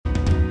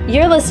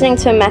You're listening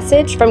to a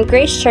message from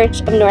Grace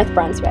Church of North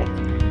Brunswick,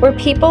 where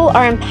people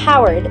are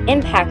empowered,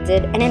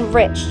 impacted, and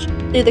enriched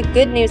through the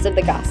good news of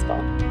the gospel.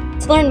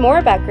 To learn more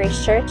about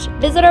Grace Church,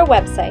 visit our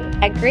website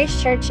at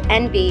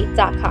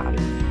gracechurchnb.com.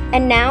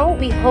 And now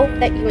we hope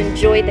that you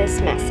enjoy this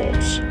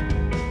message.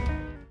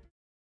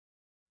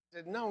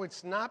 No,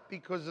 it's not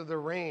because of the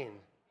rain.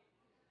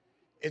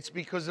 It's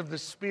because of the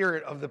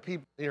spirit of the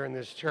people here in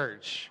this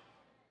church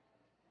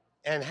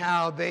and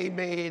how they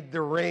made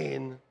the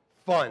rain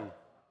fun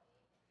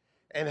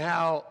and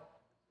how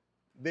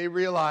they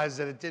realized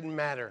that it didn't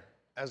matter.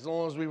 As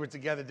long as we were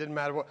together, it didn't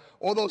matter what.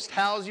 All those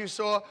towels you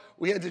saw,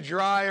 we had to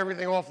dry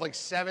everything off like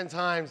 7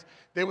 times.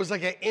 There was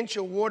like an inch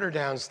of water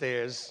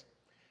downstairs.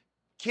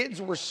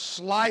 Kids were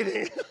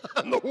sliding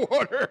on the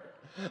water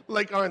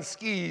like on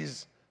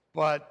skis.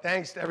 But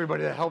thanks to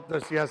everybody that helped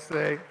us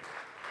yesterday.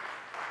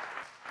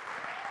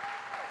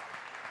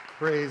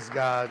 Praise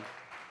God.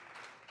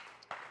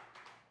 I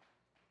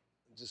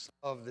just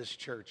love this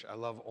church. I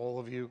love all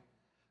of you.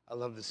 I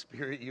love the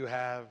spirit you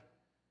have.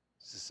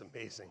 It's just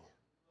amazing.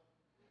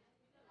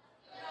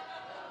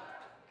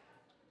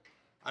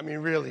 I mean,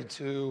 really,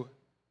 too,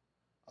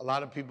 a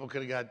lot of people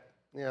could have got,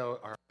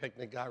 our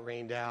picnic got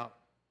rained out.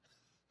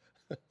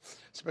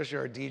 Especially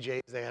our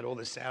DJs. They had all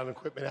the sound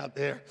equipment out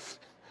there.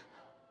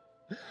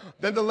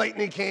 Then the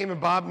lightning came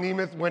and Bob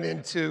Nemeth went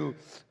into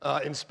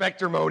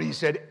inspector mode. He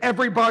said,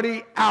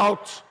 "Everybody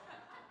out."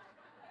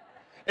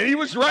 And he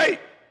was right,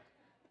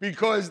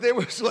 because there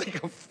was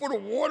like a foot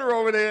of water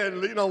over there,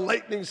 and,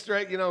 lightning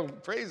strike,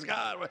 praise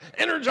God,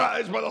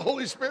 energized by the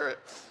Holy Spirit.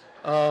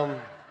 So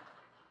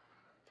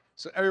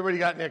everybody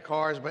got in their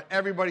cars, but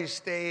everybody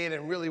stayed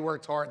and really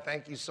worked hard.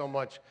 Thank you so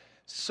much.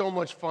 So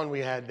much fun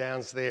we had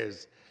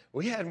downstairs.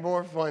 We had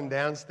more fun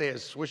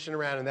downstairs swishing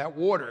around in that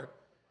water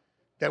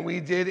than we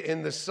did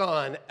in the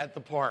sun at the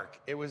park.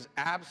 It was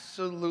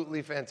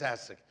absolutely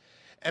fantastic.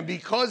 And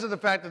because of the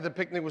fact that the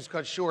picnic was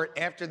cut short,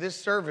 after this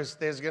service,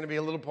 there's going to be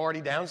a little party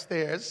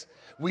downstairs.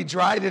 We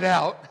dried it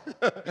out.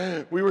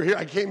 We were here.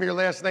 I came here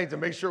last night to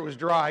make sure it was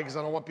dry because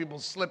I don't want people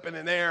slipping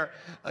in there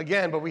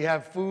again. But we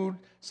have food,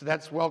 so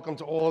that's welcome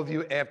to all of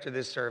you after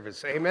this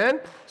service.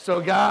 Amen? So,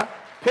 God,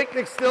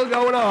 picnic's still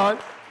going on.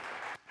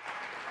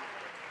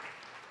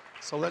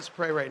 So let's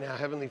pray right now.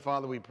 Heavenly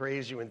Father, we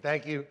praise you and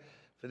thank you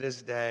for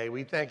this day.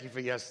 We thank you for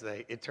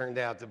yesterday. It turned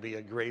out to be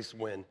a grace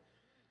win.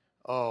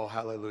 Oh,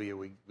 hallelujah.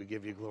 We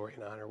give you glory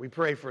and honor. We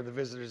pray for the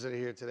visitors that are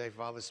here today,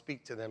 Father.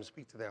 Speak to them.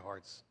 Speak to their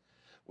hearts.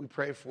 We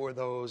pray for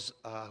those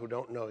who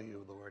don't know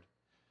you, Lord.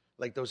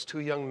 Like those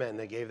 2 young men,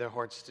 they gave their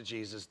hearts to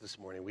Jesus this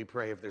morning. We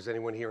pray if there's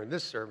anyone here in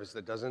this service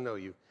that doesn't know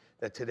you,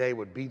 that today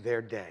would be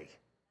their day.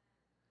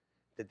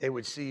 That they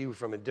would see you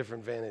from a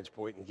different vantage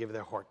point and give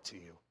their heart to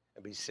you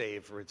and be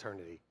saved for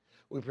eternity.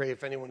 We pray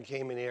if anyone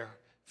came in here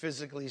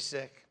physically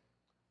sick,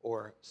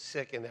 or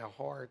sick in their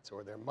heart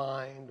or their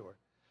mind, or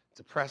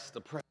depressed,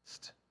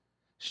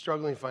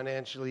 struggling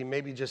financially,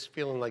 maybe just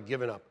feeling like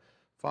giving up.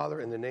 Father,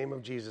 in the name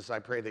of Jesus, I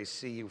pray they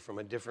see you from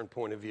a different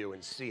point of view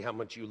and see how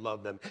much you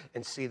love them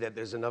and see that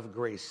there's enough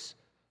grace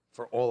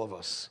for all of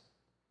us.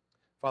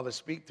 Father,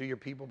 speak through your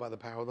people by the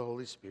power of the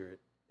Holy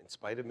Spirit. In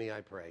spite of me, I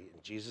pray. In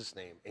Jesus'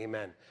 name,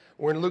 amen.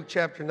 We're in Luke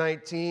chapter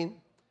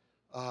 19.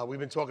 We've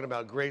been talking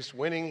about grace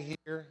winning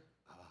here.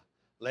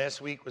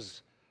 Last week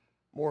was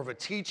more of a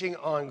teaching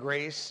on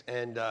grace,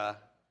 and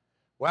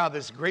wow,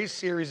 this grace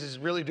series is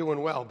really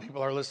doing well.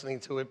 People are listening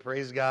to it.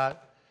 Praise God.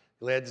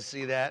 Glad to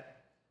see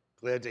that.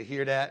 Glad to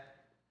hear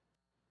that.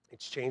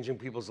 It's changing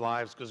people's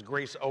lives because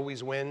grace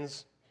always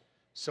wins.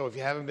 So if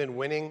you haven't been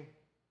winning,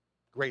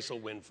 grace will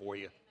win for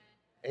you.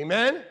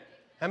 Amen?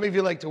 How many of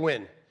you like to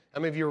win?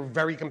 How many of you are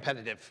very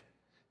competitive?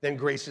 Then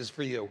grace is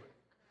for you.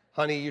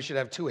 Honey, you should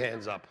have 2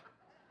 hands up.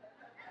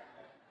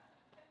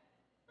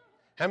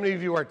 How many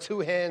of you are 2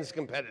 hands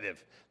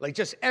competitive? Like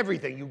just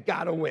everything, you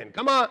gotta win.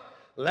 Come on,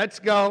 let's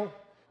go.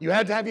 You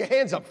had to have your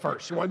hands up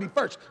first. You want to be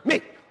first.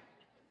 Me.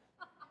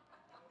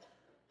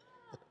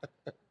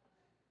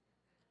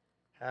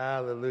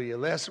 Hallelujah.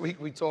 Last week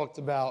we talked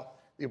about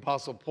the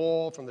Apostle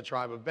Paul from the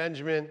tribe of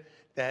Benjamin.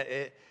 That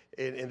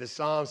in the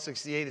Psalm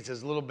 68 it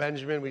says, little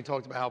Benjamin. We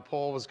talked about how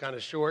Paul was kind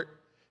of short.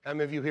 How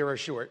many of you here are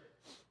short?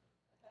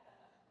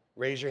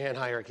 Raise your hand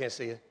higher. I can't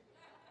see you.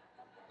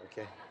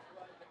 Okay.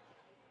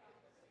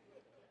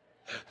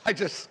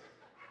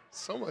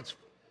 So much.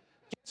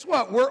 Guess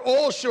what? We're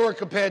all short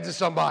compared to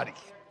somebody.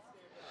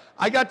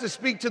 I got to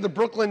speak to the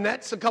Brooklyn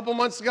Nets a couple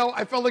months ago.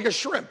 I felt like a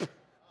shrimp.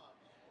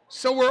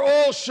 So we're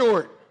all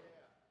short.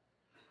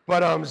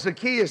 But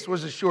Zacchaeus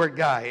was a short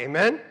guy.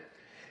 Amen?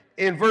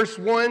 In verse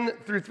 1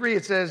 through 3,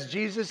 it says,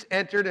 Jesus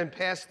entered and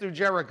passed through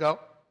Jericho.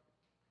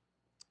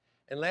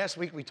 And last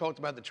week we talked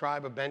about the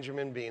tribe of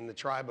Benjamin being the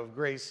tribe of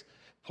grace.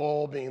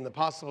 Paul being the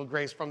apostle of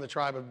grace from the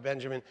tribe of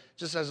Benjamin.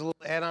 Just as a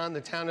little add-on,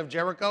 the town of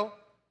Jericho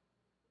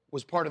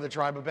was part of the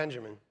tribe of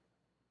Benjamin.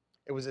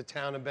 It was a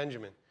town of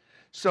Benjamin.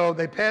 So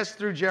they passed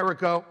through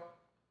Jericho,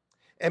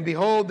 and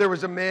behold, there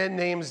was a man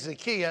named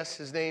Zacchaeus,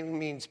 his name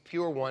means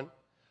pure one,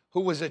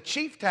 who was a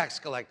chief tax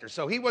collector.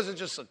 So he wasn't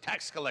just a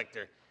tax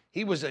collector,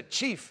 he was a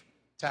chief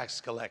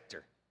tax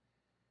collector.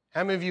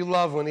 How many of you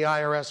love when the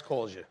IRS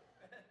calls you?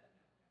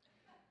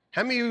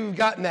 How many of you have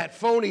gotten that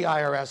phony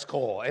IRS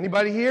call?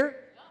 Anybody here?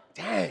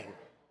 Dang.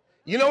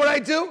 You know what I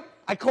do?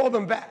 I call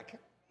them back.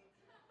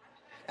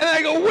 And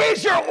I go,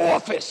 where's your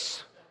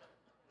office?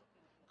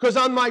 Because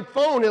on my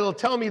phone, it'll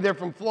tell me they're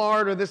from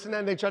Florida or this and that,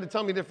 and they try to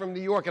tell me they're from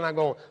New York, and I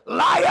go,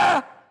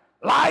 liar,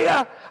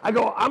 liar. I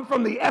go, I'm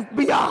from the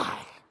FBI.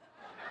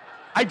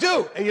 I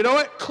do, and you know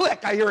what?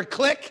 Click, I hear a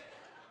click.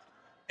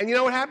 And you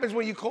know what happens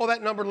when you call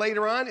that number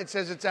later on? It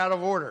says it's out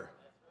of order.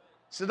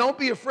 So don't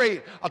be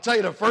afraid. I'll tell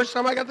you, the first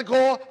time I got the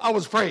call, I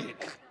was afraid.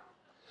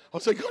 I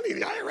was like, honey,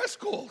 the IRS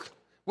called.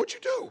 What'd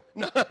you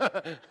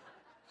do?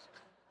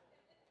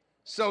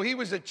 So he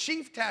was a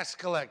chief tax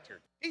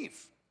collector,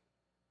 chief.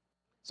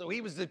 So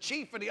he was the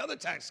chief of the other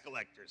tax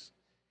collectors.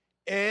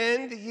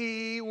 And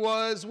he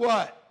was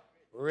what?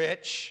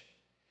 Rich.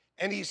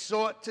 And he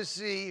sought to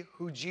see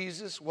who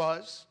Jesus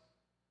was.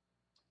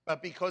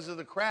 But because of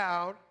the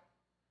crowd,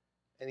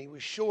 and he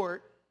was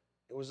short,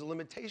 it was a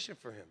limitation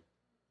for him.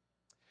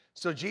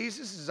 So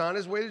Jesus is on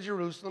his way to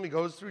Jerusalem. He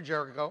goes through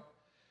Jericho.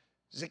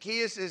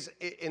 Zacchaeus is,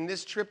 in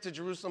this trip to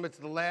Jerusalem, it's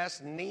the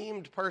last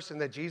named person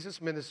that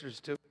Jesus ministers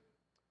to.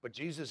 But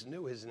Jesus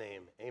knew his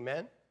name.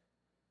 Amen?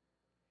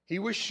 He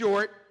was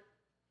short.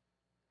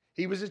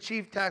 He was a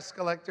chief tax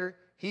collector.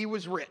 He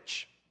was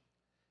rich.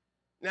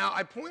 Now,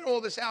 I point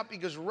all this out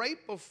because right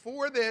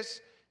before this,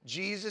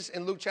 Jesus,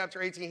 in Luke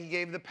chapter 18, he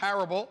gave the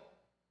parable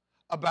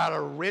about a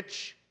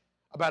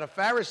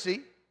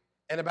Pharisee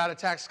and about a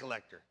tax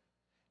collector.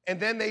 And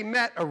then they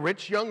met a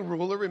rich young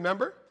ruler,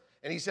 remember?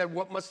 And he said,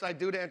 what must I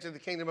do to enter the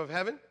kingdom of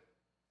heaven?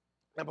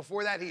 Now,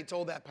 before that, he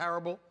told that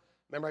parable.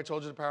 Remember I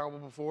told you the parable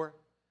before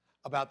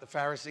about the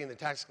Pharisee and the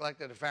tax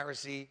collector? The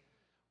Pharisee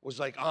was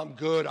like, I'm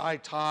good, I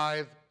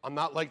tithe, I'm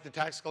not like the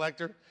tax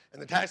collector.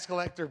 And the tax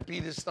collector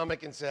beat his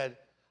stomach and said,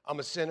 I'm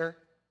a sinner,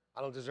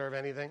 I don't deserve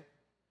anything.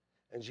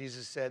 And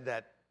Jesus said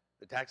that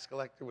the tax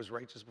collector was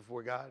righteous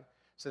before God.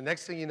 So the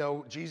next thing you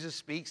know, Jesus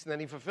speaks and then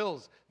he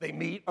fulfills. They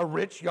meet a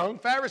rich young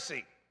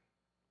Pharisee.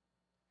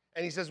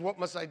 And he says, what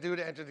must I do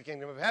to enter the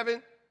kingdom of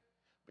heaven?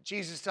 But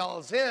Jesus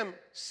tells him,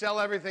 sell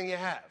everything you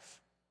have.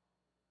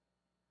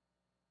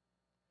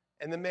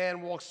 And the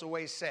man walks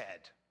away sad.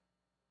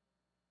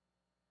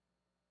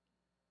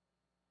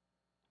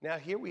 Now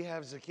here we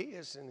have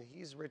Zacchaeus, and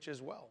he's rich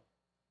as well.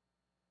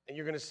 And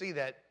you're going to see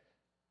that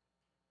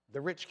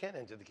the rich can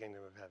enter the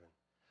kingdom of heaven.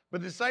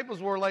 But the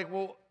disciples were like,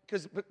 well,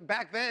 because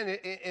back then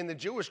in the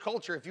Jewish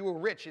culture, if you were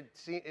rich,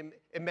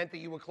 it meant that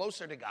you were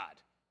closer to God.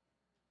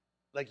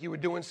 Like you were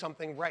doing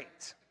something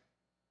right.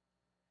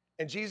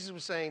 And Jesus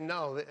was saying,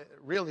 no,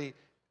 really,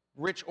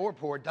 rich or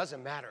poor,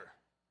 doesn't matter.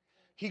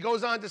 He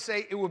goes on to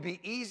say, it would be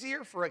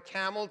easier for a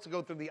camel to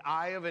go through the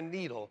eye of a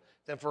needle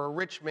than for a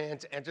rich man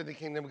to enter the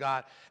kingdom of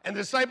God. And the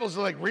disciples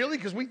are like, really?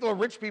 Because we thought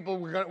rich people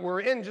were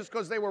in just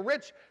because they were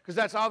rich, because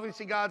that's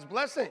obviously God's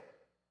blessing.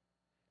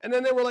 And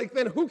then they were like,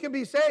 then who can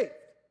be saved?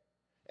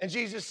 And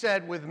Jesus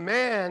said, with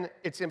man,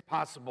 it's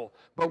impossible,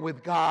 but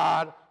with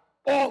God,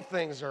 all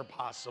things are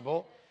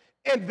possible.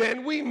 And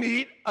then we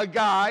meet a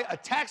guy, a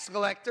tax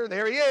collector,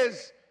 there he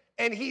is,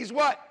 and he's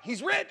what?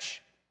 He's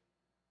rich.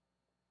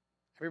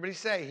 Everybody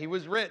say, he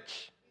was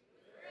rich.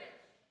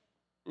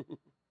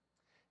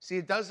 See,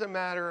 it doesn't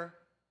matter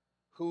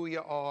who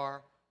you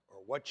are or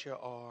what you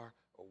are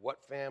or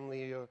what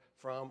family you're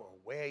from or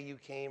where you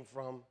came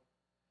from.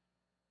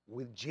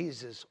 With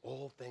Jesus,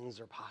 all things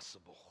are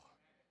possible.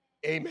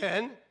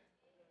 Amen?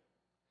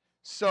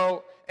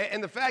 So,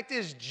 and the fact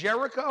is,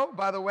 Jericho,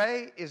 by the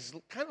way, is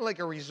kind of like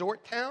a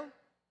resort town.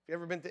 If you've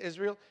ever been to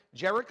Israel,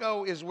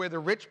 Jericho is where the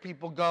rich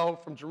people go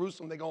from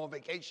Jerusalem. They go on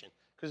vacation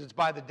because it's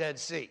by the Dead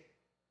Sea.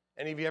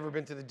 Any of you ever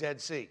been to the Dead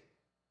Sea?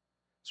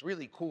 It's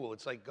really cool.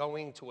 It's like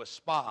going to a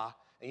spa,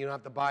 and you don't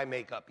have to buy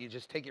makeup. You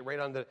just take it right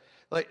on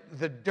like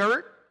the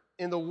dirt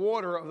in the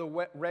water of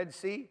the Red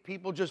Sea,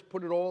 people just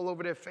put it all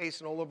over their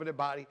face and all over their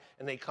body,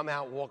 and they come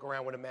out and walk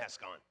around with a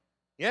mask on.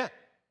 Yeah.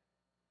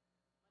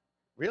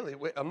 Really,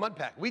 a mud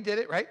pack. We did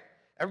it, right?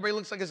 Everybody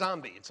looks like a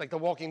zombie. It's like The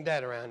Walking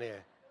Dead around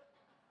here.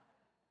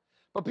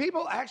 But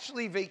people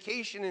actually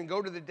vacation and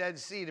go to the Dead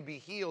Sea to be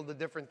healed of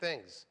different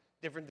things,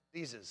 different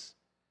diseases,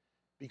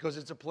 because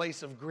it's a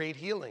place of great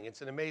healing.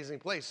 It's an amazing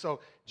place.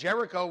 So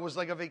Jericho was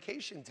like a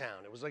vacation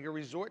town. It was like a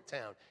resort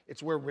town.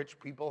 It's where rich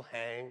people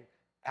hang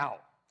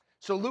out.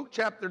 So Luke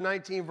chapter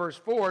 19, verse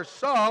 4,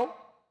 so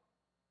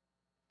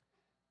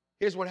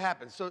here's what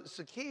happens. So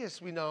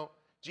Zacchaeus, we know,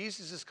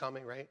 Jesus is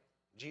coming, right?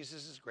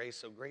 Jesus is grace,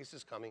 so grace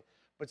is coming.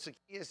 But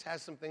Zacchaeus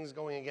has some things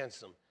going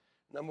against him.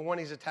 Number one,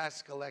 he's a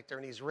tax collector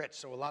and he's rich,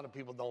 so a lot of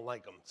people don't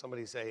like him.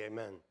 Somebody say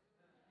amen.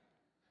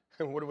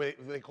 And what do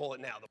they call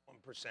it now, the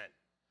 1%?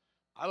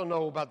 I don't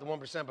know about the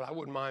 1%, but I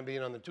wouldn't mind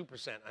being on the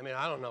 2%. I mean,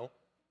 I don't know.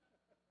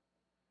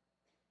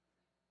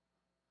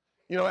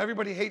 You know,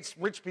 everybody hates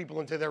rich people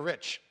until they're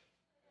rich.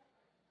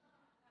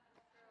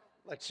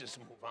 Let's just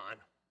move on.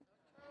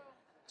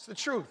 It's the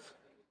truth.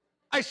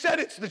 I said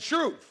it's the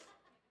truth.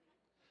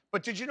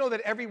 But did you know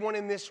that everyone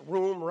in this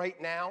room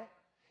right now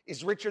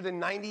is richer than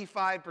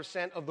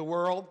 95% of the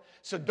world.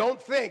 So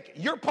don't think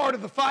you're part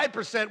of the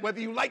 5%, whether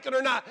you like it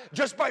or not,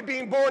 just by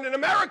being born in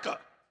America.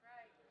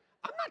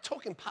 I'm not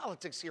talking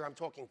politics here, I'm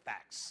talking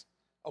facts.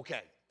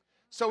 Okay.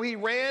 So he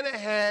ran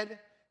ahead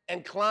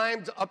and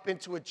climbed up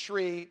into a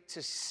tree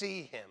to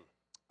see him.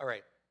 All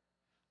right.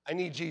 I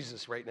need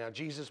Jesus right now.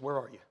 Jesus, where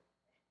are you?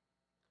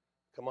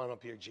 Come on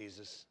up here,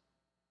 Jesus.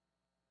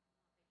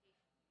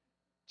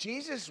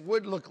 Jesus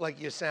would look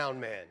like your sound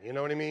man, you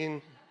know what I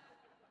mean?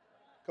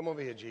 Come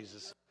over here,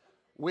 Jesus.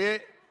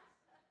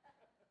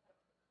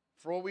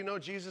 For all we know,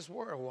 Jesus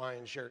wore a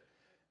Hawaiian shirt.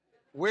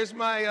 Where's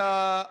my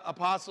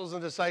apostles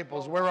and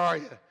disciples? Where are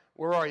you?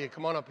 Where are you?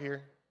 Come on up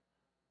here.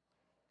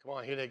 Come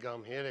on, here they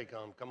come. Here they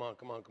come. Come on,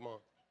 come on, come on.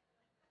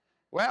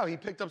 Wow, he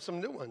picked up some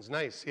new ones.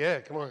 Nice. Yeah,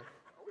 come on.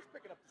 Always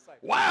picking up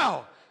disciples.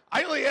 Wow,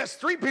 I only asked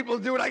 3 people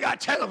to do it. I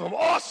got 10 of them.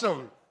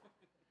 Awesome.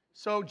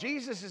 So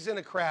Jesus is in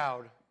a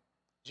crowd.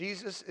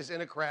 Jesus is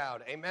in a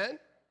crowd. Amen?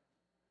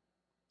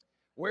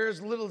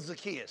 Where's little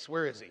Zacchaeus?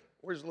 Where is he?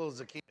 Where's little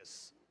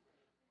Zacchaeus?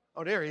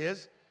 Oh, there he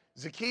is.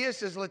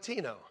 Zacchaeus is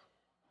Latino.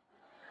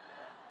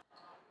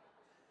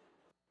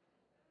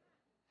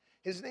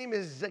 His name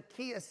is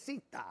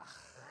Zacchaeusita.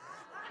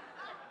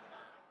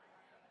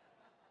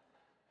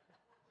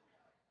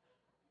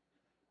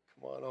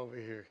 Come on over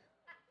here.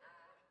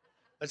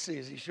 Let's see,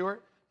 is he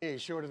short? Yeah,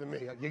 he's shorter than me.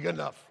 You're good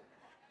enough.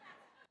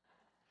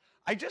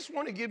 I just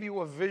want to give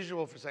you a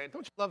visual for a second.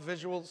 Don't you love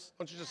visuals?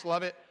 Don't you just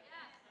love it?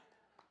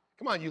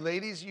 Come on, you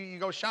ladies, you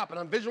go shopping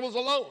on visuals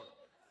alone.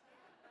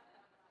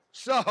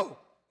 So,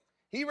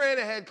 he ran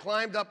ahead,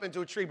 climbed up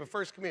into a tree. But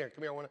first, come here.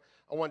 Come here.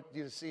 I want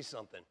you to see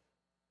something.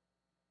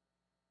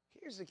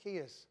 Here's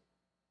Zacchaeus.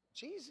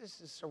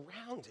 Jesus is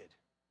surrounded.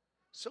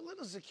 So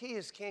little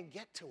Zacchaeus can't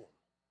get to him.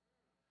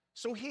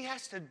 So he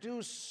has to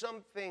do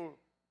something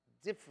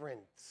different.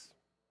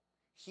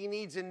 He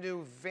needs a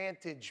new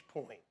vantage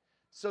point.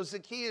 So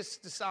Zacchaeus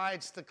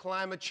decides to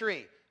climb a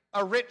tree.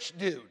 A rich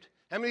dude.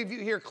 How many of you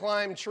here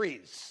climb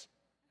trees?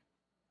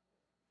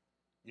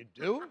 You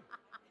do?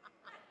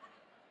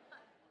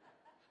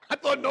 I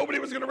thought nobody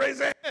was going to raise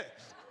their hand.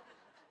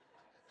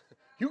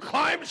 You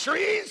climb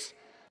trees?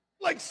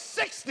 Like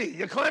 60.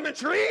 You climbing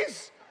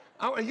trees?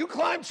 You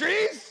climb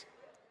trees?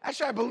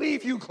 Actually, I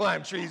believe you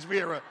climb trees,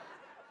 Vera.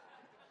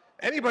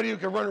 Anybody who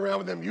can run around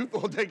with them youth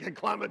all day can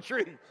climb a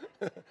tree.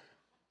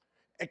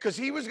 Because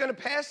he was going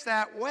to pass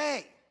that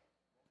way.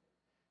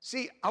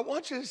 See, I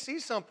want you to see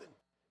something.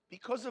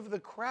 Because of the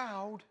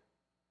crowd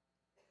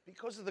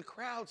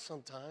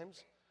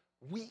sometimes,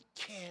 we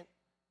can't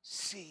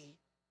see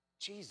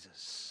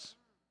Jesus.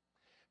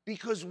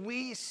 Because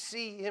we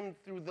see him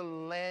through the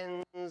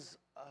lens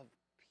of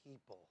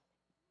people.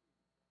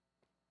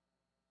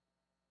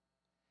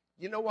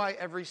 You know why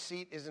every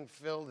seat isn't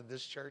filled at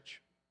this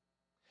church?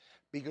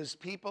 Because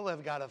people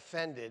have got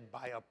offended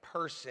by a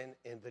person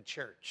in the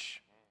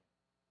church.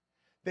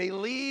 They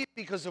leave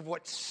because of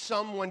what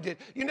someone did.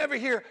 You never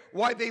hear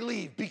why they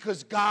leave.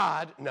 Because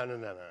God, no.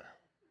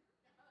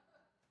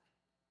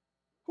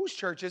 Whose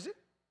church is it?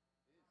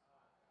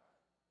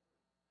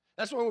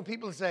 That's why when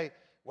people say,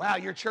 wow,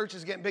 your church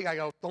is getting big, I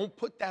go, don't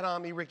put that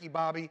on me, Ricky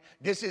Bobby.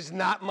 This is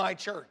not my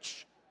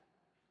church.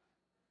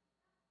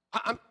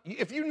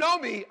 If you know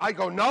me, I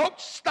go, nope,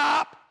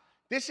 stop.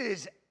 This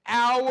is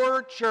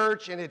our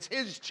church and it's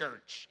his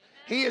church.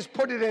 He has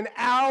put it in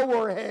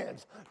our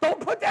hands.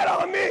 Don't put that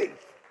on me.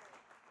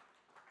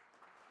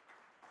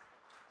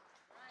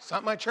 It's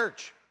not my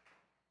church.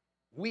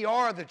 We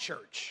are the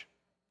church.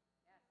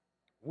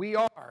 We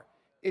are.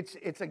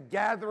 It's a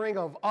gathering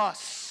of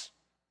us.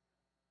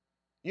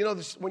 You know,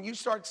 when you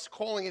start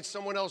calling it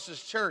someone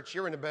else's church,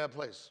 you're in a bad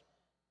place.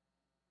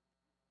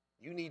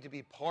 You need to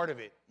be part of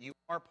it. You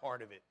are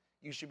part of it.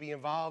 You should be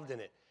involved in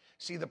it.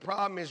 See, the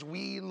problem is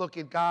we look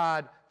at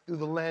God through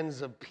the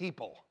lens of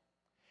people.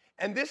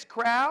 And this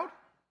crowd,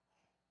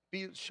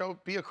 be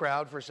a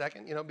crowd for a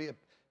second, you know,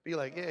 be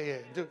like,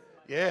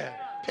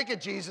 pick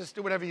it, Jesus,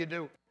 do whatever you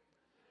do.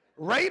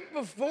 Right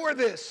before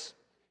this,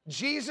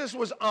 Jesus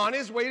was on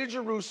his way to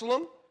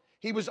Jerusalem.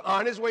 He was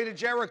on his way to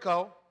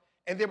Jericho,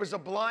 and there was a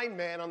blind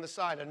man on the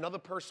side, another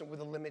person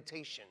with a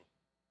limitation.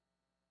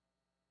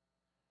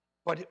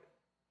 But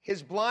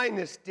his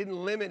blindness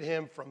didn't limit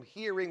him from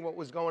hearing what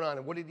was going on.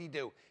 And what did he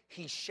do?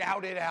 He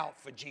shouted out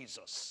for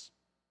Jesus.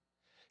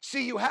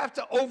 See, you have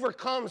to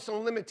overcome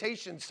some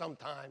limitations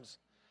sometimes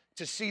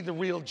to see the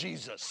real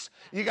Jesus.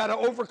 You got to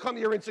overcome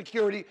your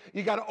insecurity.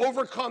 You got to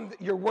overcome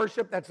your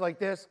worship that's like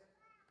this.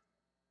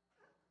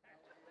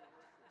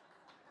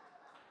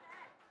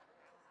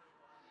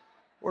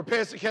 Where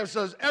Pastor Kemp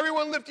says,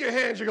 everyone lift your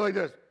hands. You go like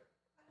this.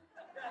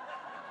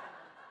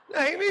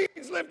 No, he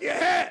means lift your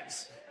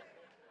hands.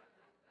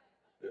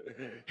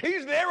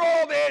 They're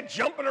all there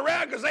jumping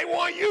around because they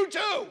want you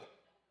too.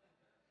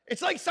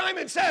 It's like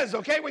Simon says,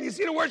 okay, when you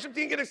see the worship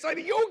team get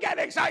excited, you get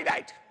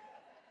excited.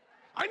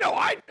 I know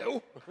I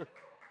do.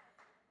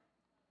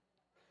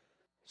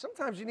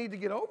 Sometimes you need to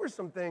get over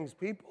some things,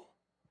 people.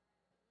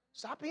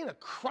 Stop being a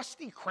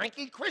crusty,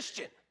 cranky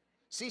Christian.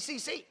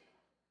 CCC.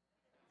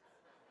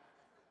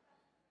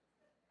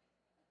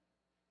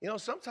 You know,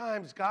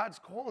 sometimes God's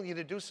calling you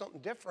to do something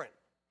different.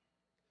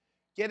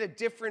 Get a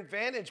different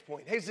vantage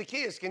point. Hey,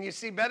 Zacchaeus, can you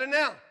see better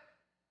now?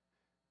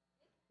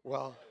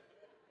 Well,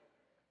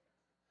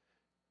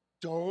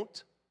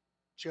 don't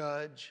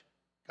judge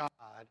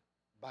God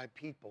by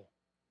people.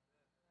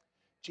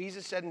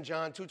 Jesus said in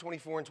John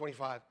 2:24 and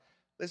 25,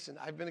 listen,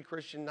 I've been a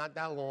Christian not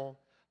that long,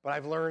 but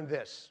I've learned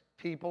this.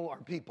 People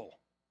are people.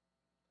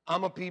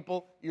 I'm a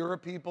people, you're a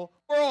people,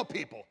 we're all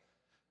people.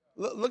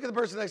 Look at the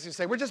person next to you and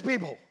say, we're just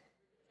people.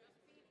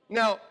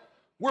 Now,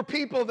 we're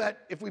people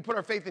that if we put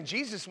our faith in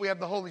Jesus, we have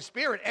the Holy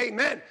Spirit.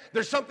 Amen.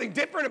 There's something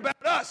different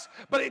about us,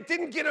 but it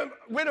didn't get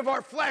rid of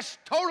our flesh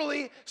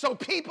totally, so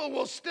people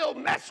will still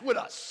mess with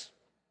us.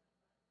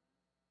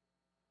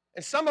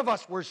 And some of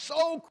us were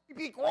so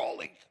creepy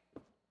crawly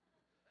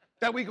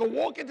that we could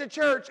walk into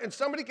church and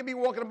somebody could be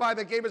walking by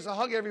that gave us a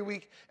hug every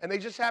week and they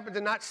just happen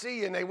to not see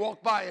you and they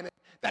walk by and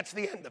that's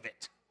the end of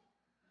it.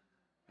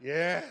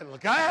 Yeah,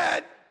 look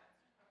ahead.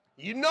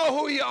 You know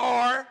who you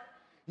are.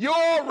 You're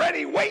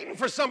already waiting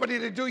for somebody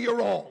to do you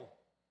wrong.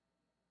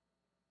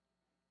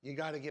 You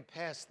got to get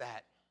past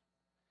that.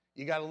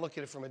 You got to look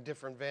at it from a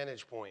different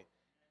vantage point.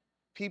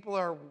 People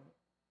are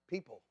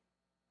people,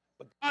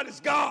 but God is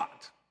God.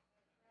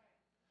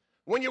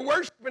 When you're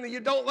worshiping and you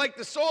don't like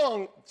the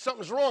song,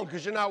 something's wrong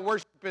because you're not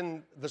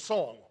worshiping the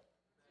song.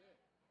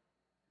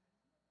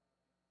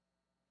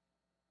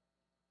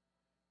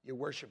 You're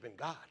worshiping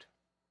God.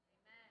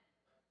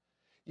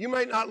 You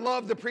might not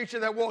love the preacher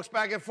that walks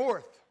back and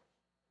forth,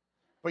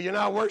 but you're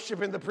not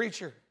worshiping the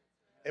preacher.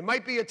 It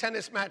might be a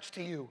tennis match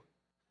to you,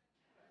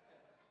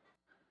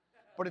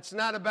 but it's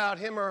not about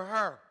him or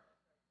her.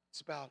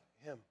 It's about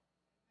him.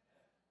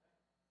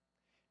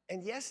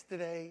 And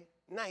yesterday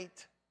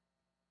night,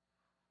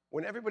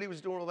 when everybody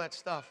was doing all that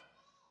stuff,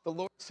 the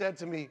Lord said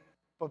to me,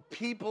 but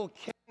people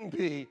can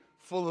be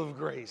full of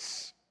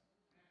grace.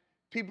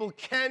 People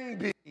can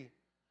be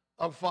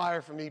on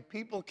fire for me.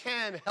 People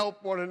can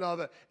help one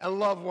another and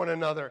love one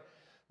another.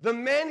 The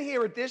men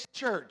here at this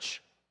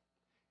church,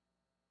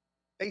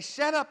 they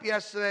set up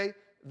yesterday,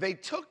 they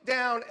took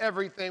down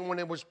everything when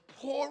it was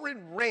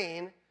pouring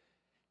rain,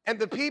 and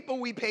the people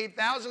we paid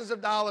thousands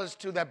of dollars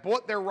to that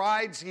bought their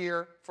rides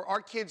here for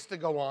our kids to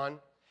go on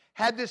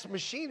had this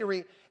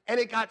machinery, and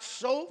it got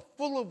so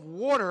full of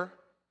water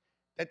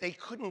that they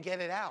couldn't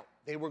get it out.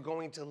 They were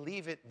going to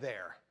leave it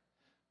there.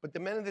 But the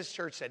men of this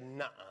church said,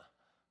 nuh-uh,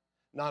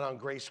 not on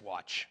Grace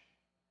Watch.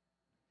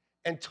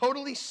 And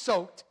totally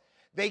soaked,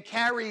 they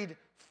carried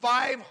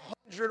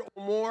 500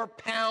 or more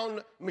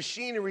pound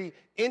machinery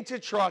into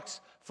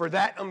trucks for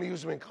that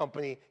amusement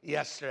company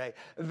yesterday.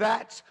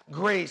 That's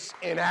grace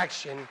in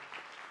action.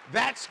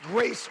 That's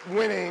grace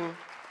winning.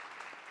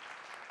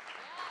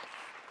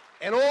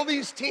 And all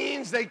these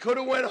teens, they could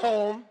have went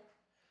home,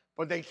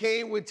 but they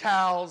came with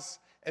towels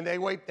and they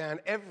wiped down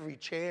every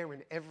chair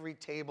and every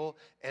table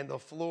and the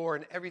floor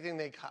and everything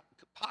they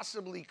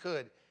possibly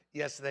could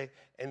yesterday,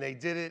 and they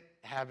did it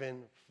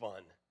having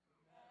fun.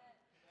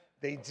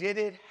 They did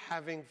it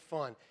having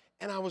fun.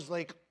 And I was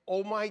like,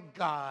 oh my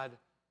God,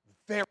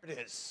 there it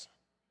is.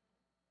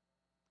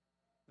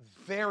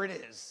 There it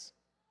is.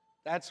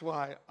 That's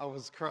why I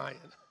was crying.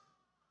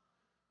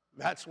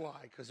 That's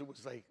why, because it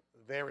was like,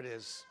 there it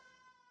is.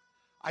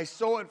 I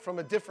saw it from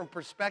a different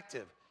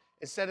perspective.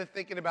 Instead of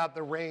thinking about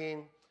the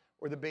rain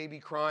or the baby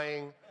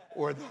crying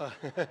or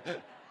the...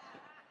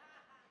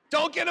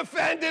 Don't get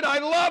offended, I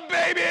love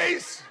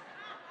babies!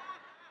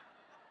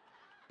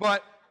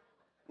 But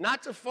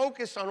not to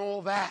focus on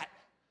all that,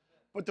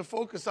 but to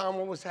focus on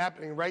what was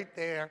happening right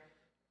there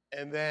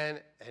and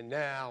then and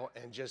now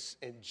and just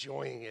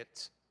enjoying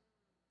it.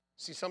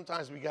 See,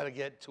 sometimes we got to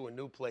get to a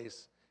new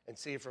place and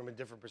see it from a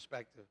different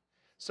perspective.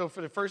 So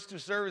for the first two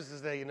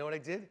services there, you know what I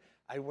did?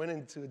 I went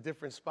into a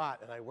different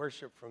spot and I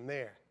worshiped from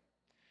there.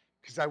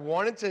 Because I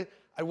wanted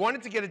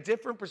to get a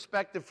different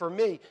perspective for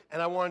me,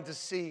 and I wanted to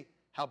see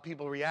how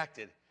people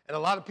reacted. And a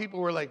lot of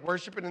people were like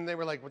worshiping and they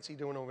were like, what's he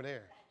doing over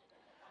there?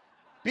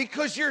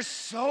 Because you're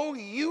so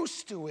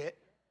used to it.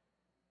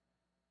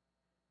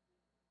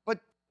 But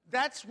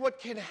that's what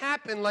can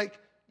happen. Like,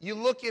 you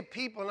look at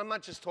people, and I'm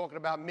not just talking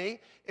about me.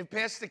 If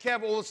Pastor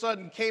Kev all of a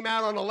sudden came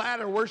out on a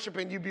ladder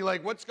worshiping, you'd be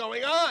like, what's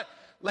going on?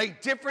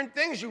 Like different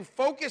things. You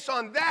focus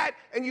on that,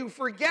 and you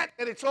forget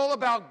that it's all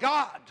about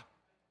God.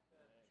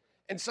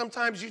 And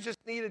sometimes you just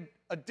need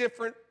a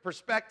different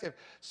perspective.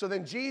 So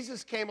then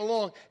Jesus came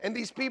along, and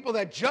these people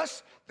that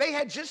they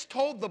had just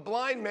told the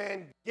blind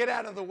man, get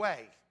out of the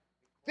way.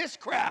 This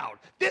crowd,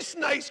 this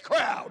nice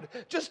crowd,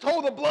 just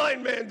told the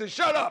blind man to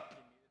shut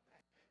up.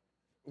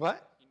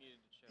 What?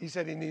 He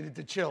said he needed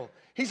to chill.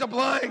 He's a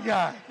blind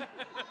guy.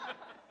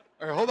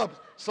 All right, hold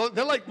up. So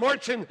they're like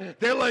marching.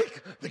 They're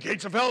like, the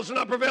gates of hell shall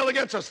not prevail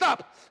against us.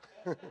 Stop.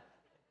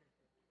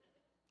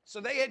 So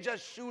they had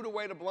just shooed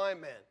away the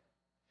blind man.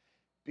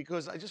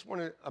 Because I just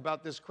want to,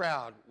 about this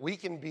crowd, we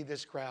can be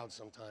this crowd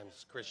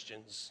sometimes,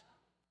 Christians.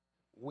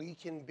 We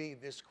can be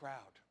this crowd.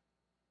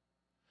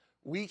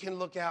 We can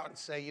look out and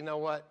say, you know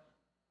what?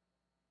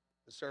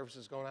 The service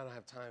is going on. I don't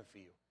have time for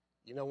you.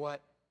 You know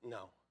what?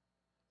 No.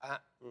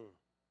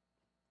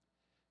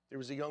 There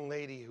was a young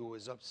lady who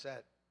was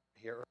upset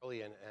here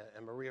early, and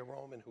Maria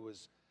Roman, who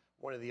was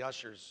one of the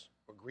ushers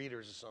or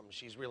greeters or something,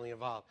 she's really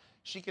involved.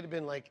 She could have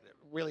been like,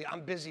 really,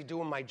 I'm busy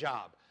doing my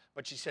job.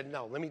 But she said,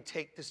 no, let me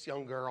take this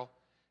young girl.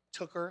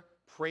 Took her,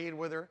 prayed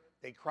with her.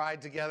 They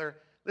cried together.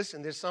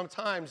 Listen, there's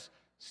sometimes,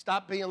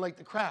 stop being like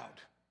the crowd.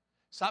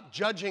 Stop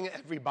judging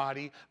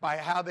everybody by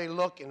how they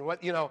look and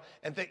what,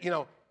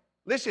 and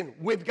listen,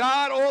 with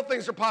God, all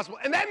things are possible.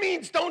 And that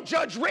means don't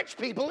judge rich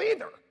people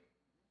either.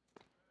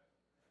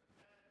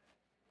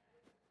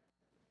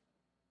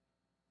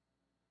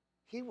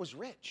 He was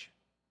rich.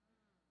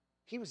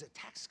 He was a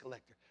tax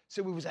collector.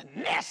 So he was a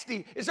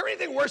nasty. Is there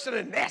anything worse than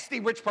a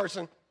nasty rich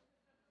person?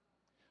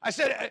 I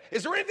said,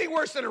 is there anything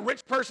worse than a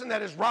rich person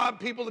that has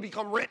robbed people to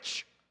become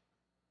rich?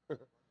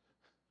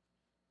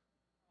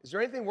 Is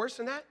there anything worse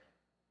than that?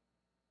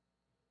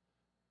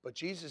 But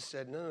Jesus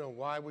said, no,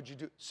 why would you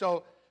do?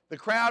 So the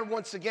crowd,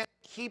 once again,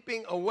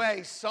 keeping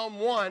away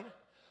someone,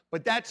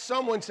 but that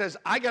someone says,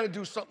 I got to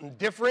do something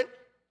different.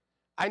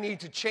 I need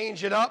to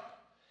change it up.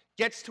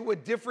 Gets to a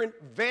different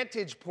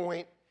vantage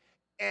point.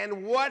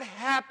 And what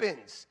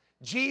happens?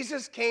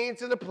 Jesus came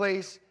to the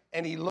place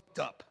and he looked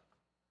up.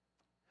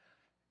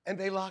 And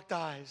they locked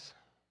eyes.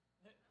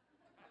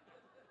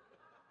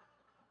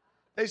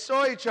 They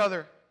saw each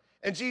other.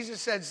 And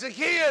Jesus said,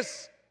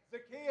 Zacchaeus,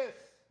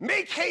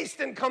 make haste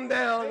and come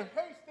down. Make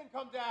haste and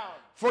come down.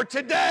 For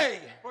today,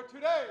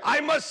 I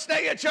must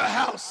stay at your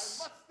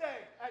house. I must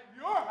stay at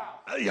your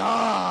house.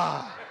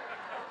 Yeah.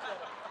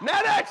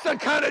 Now that's the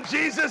kind of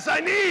Jesus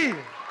I need.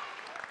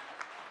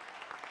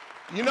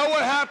 You know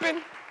what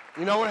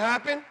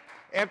happened?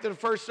 After the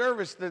first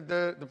service,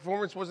 the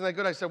performance wasn't that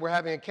good. I said, we're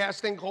having a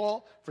casting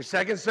call for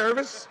second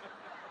service.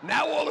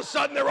 Now all of a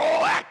sudden, they're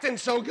all acting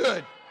so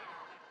good.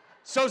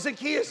 So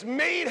Zacchaeus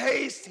made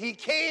haste. He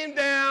came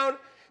down,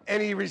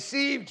 and he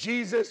received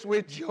Jesus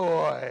with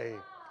joy.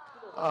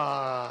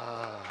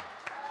 All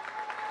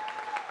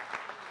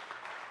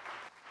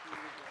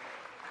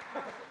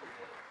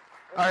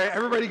right,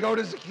 everybody go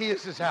to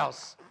Zacchaeus'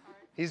 house.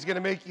 He's going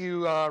to make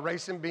you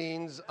rice and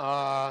beans.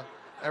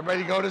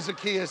 Everybody go to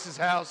Zacchaeus'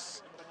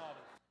 house.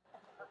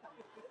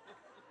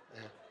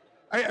 Yeah.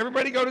 All right,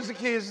 everybody go to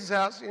Zacchaeus'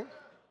 house. Yeah.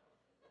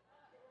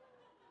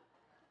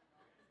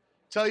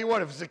 Tell you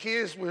what, if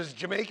Zacchaeus was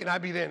Jamaican,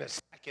 I'd be there in a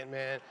second,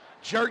 man.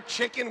 Jerk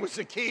chicken with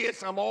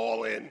Zacchaeus, I'm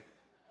all in.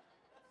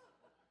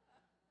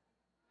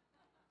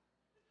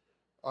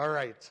 All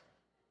right,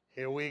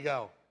 here we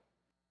go.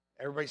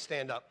 Everybody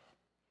stand up.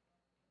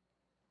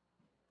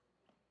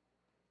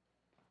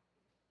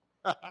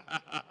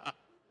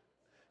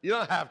 You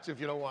don't have to if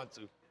you don't want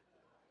to.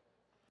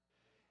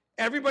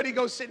 Everybody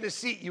go sit in a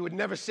seat you would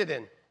never sit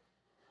in.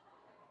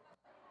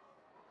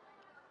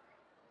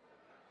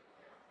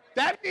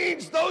 That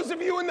means those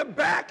of you in the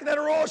back that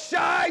are all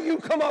shy, you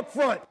come up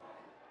front.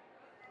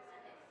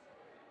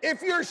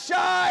 If you're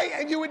shy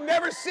and you would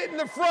never sit in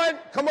the front,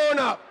 come on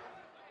up.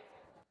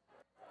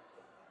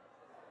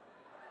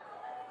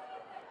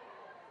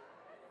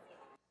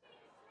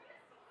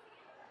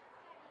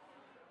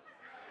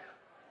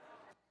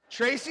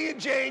 Tracy and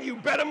Jane, you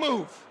better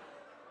move.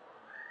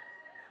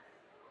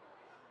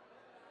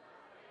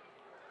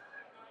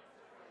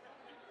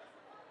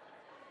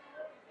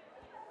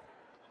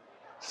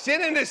 Sit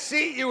in a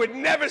seat you would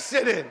never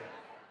sit in.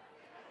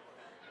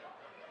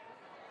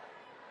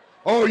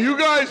 Oh, you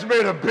guys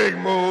made a big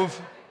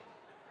move.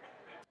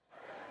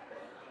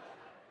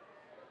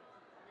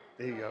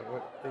 There you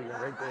go. There you go,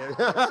 right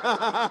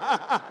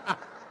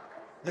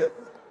there.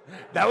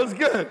 That was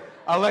good.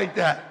 I like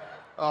that.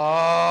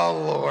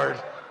 Oh,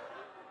 Lord.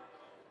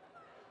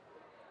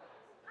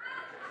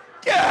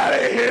 Get out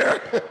of here.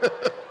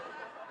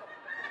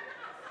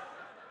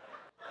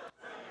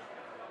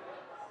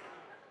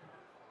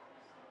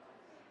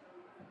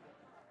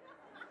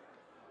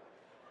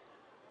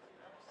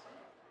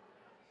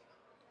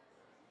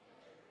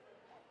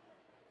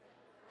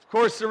 Of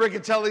course, the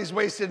Riccatellis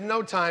wasted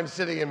no time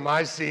sitting in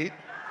my seat.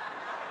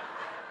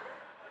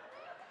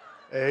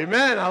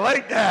 Amen. I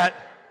like that.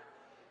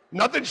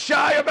 Nothing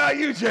shy about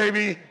you,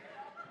 Jamie.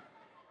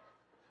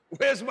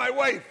 Where's my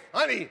wife?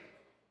 Honey,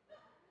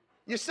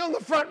 you still in the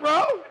front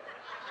row?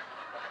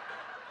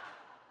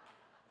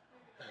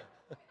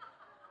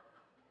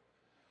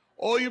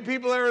 All you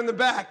people that are in the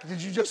back,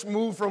 did you just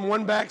move from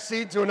one back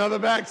seat to another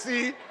back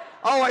seat?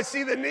 Oh, I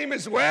see the name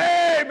is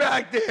way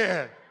back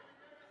there.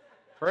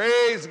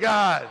 Praise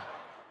God.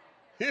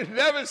 You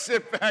never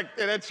sit back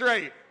there. That's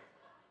right.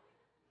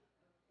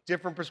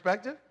 Different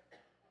perspective?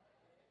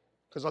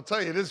 Because I'll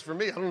tell you, it is for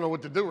me. I don't know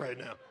what to do right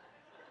now.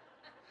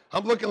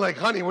 I'm looking like,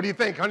 honey, what do you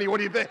think? Honey, what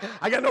do you think?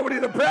 I got nobody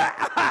to pray.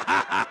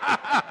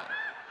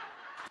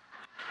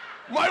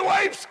 My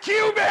wife's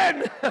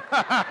Cuban.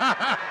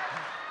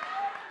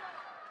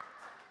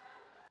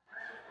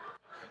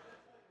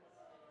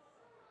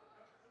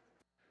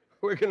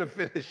 We're going to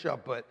finish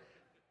up, but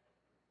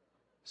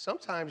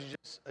sometimes it's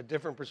just a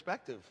different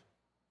perspective.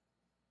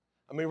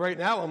 I mean, right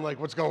now, I'm like,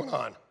 what's going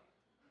on?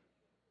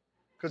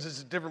 Because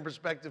it's a different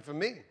perspective for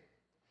me.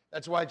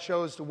 That's why I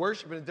chose to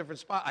worship in a different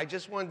spot. I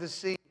just wanted to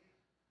see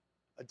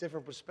a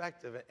different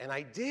perspective. And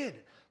I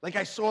did. Like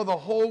I saw the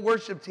whole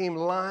worship team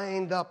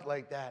lined up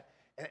like that.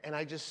 And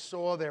I just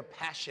saw their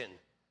passion.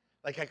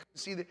 Like I could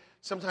see that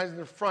sometimes in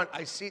the front,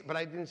 I see, but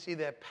I didn't see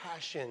their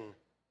passion.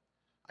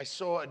 I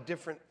saw a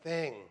different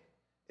thing.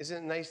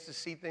 Isn't it nice to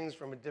see things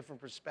from a different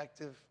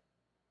perspective?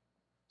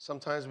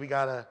 Sometimes we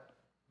got to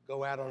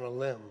go out on a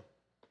limb.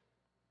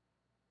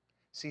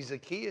 See,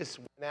 Zacchaeus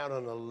went out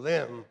on a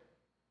limb,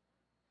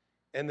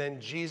 and then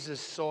Jesus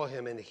saw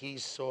him, and he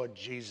saw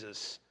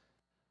Jesus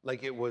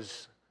like it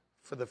was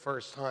for the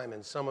first time.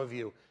 And some of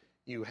you,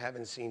 you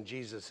haven't seen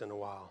Jesus in a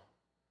while,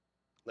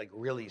 like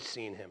really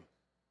seen him.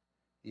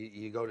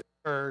 You go to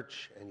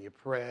church, and you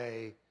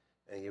pray,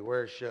 and you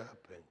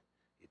worship, and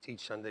you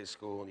teach Sunday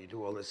school, and you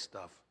do all this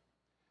stuff.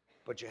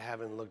 But you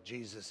haven't looked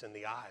Jesus in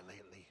the eye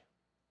lately.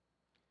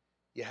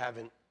 You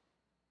haven't.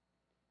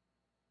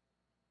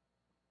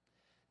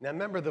 Now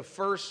remember the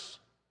first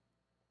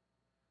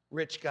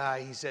rich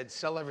guy, he said,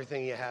 sell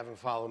everything you have and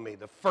follow me.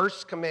 The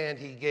first command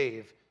he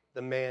gave,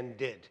 the man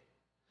did.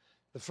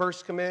 The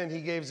first command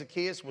he gave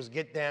Zacchaeus was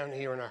get down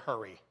here in a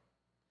hurry.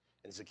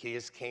 And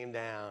Zacchaeus came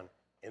down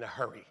in a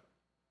hurry.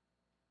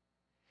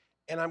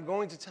 And I'm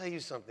going to tell you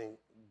something.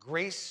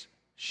 Grace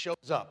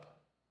shows up.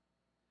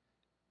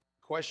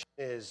 The question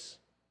is,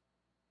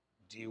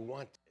 do you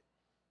want it?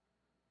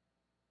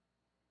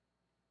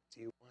 Do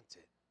you want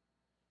it?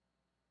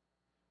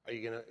 Are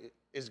you going to,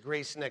 is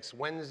grace next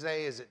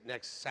Wednesday? Is it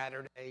next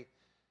Saturday?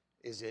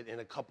 Is it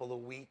in a couple of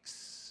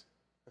weeks?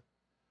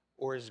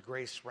 Or is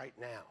grace right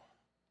now?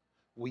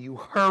 Will you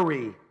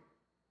hurry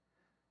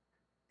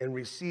and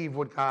receive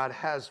what God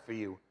has for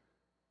you?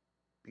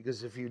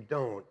 Because if you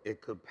don't, it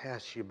could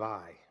pass you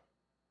by.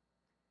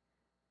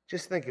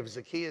 Just think, if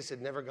Zacchaeus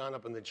had never gone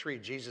up in the tree,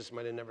 Jesus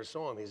might have never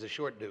saw him. He's a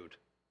short dude.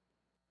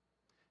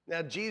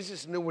 Now,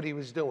 Jesus knew what he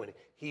was doing.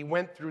 He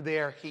went through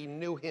there. He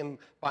knew him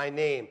by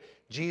name.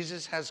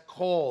 Jesus has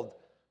called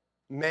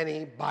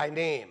many by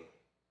name.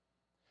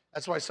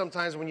 That's why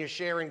sometimes when you're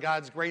sharing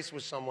God's grace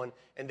with someone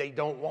and they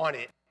don't want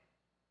it,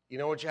 you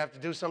know what you have to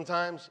do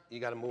sometimes? You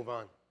got to move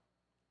on.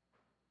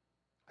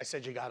 I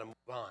said you got to move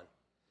on.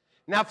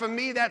 Now, for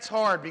me, that's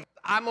hard because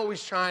I'm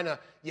always trying to,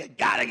 you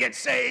got to get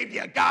saved.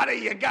 You got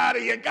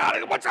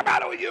to. What's the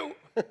matter with you?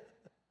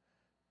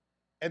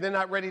 And they're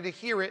not ready to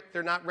hear it.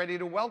 They're not ready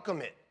to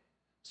welcome it.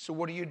 So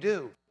what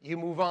do? You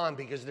move on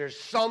because there's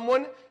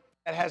someone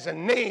that has a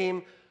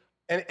name,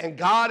 and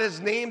God has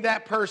named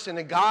that person,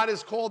 and God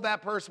has called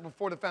that person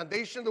before the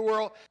foundation of the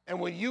world, and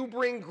when you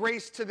bring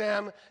grace to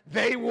them,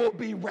 they will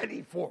be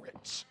ready for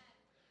it.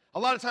 A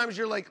lot of times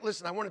you're like,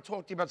 listen, I want to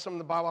talk to you about something in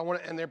the Bible,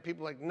 and there are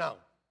people like, no.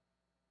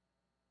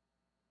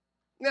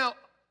 Now,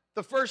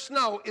 the first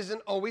no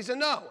isn't always a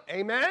no,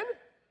 amen?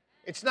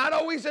 It's not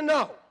always a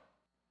no.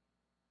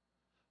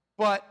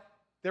 But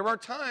there are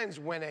times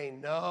when a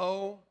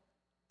no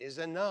is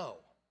a no.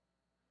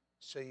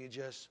 So you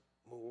just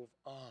move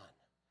on.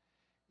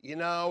 You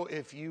know,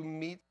 if you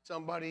meet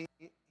somebody,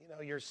 you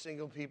know, you're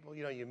single people,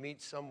 you know, you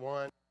meet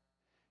someone,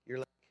 you're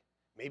like,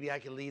 maybe I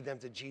can lead them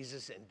to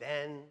Jesus and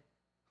then.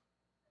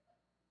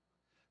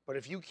 But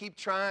if you keep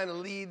trying to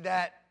lead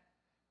that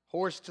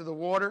horse to the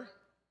water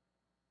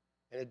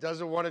and it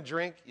doesn't want to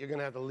drink, you're going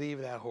to have to leave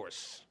that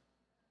horse.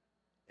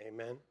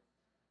 Amen.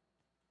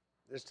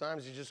 There's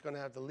times you're just going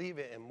to have to leave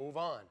it and move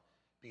on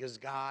because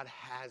God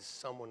has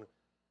someone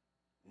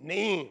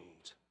named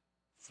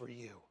for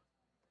you.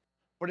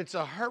 But it's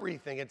a hurry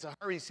thing. It's a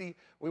hurry. See,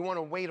 we want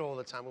to wait all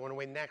the time. We want to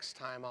wait. Next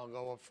time I'll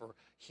go up for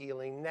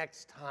healing.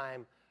 Next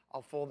time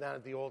I'll fall down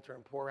at the altar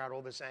and pour out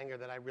all this anger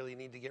that I really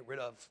need to get rid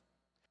of.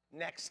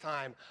 Next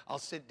time I'll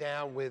sit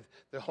down with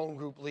the home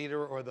group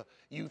leader or the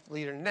youth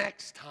leader.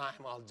 Next time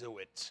I'll do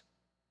it.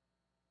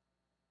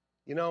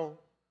 You know,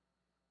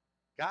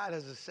 God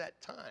has a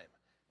set time.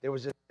 There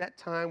was a set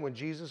time when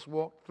Jesus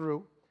walked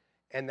through,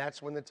 and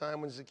that's when the time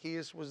when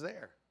Zacchaeus was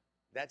there.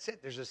 That's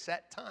it. There's a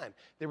set time.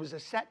 There was a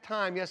set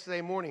time yesterday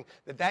morning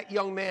that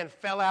young man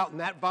fell out in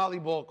that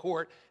volleyball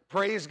court.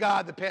 Praise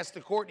God that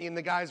Pastor Courtney and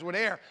the guys were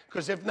there,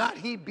 because if not,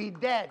 he'd be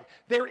dead.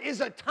 There is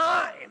a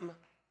time.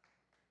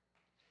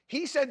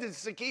 He said to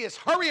Zacchaeus,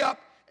 hurry up,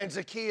 and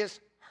Zacchaeus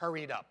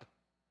hurried up.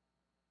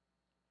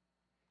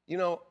 You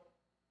know,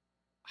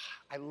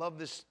 I love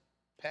this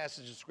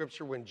passage of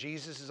Scripture when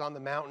Jesus is on the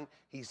mountain.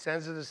 He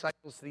sends the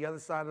disciples to the other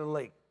side of the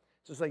lake.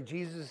 Just like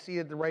Jesus is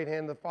seated at the right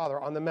hand of the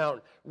Father on the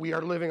mountain, we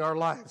are living our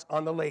lives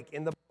on the lake,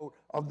 in the boat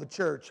of the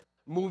church,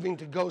 moving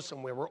to go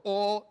somewhere. We're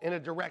all in a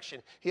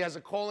direction. He has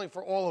a calling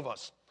for all of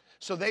us.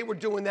 So they were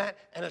doing that,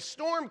 and a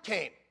storm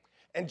came.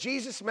 And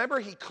Jesus, remember,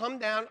 he come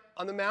down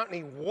on the mountain.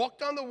 He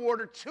walked on the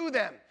water to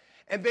them.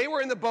 And they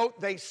were in the boat.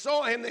 They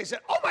saw him. They said,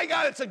 oh, my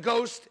God, it's a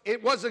ghost.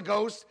 It was a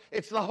ghost.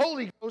 It's the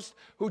Holy Ghost,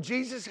 who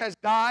Jesus has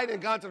died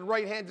and gone to the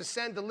right hand to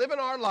send to live in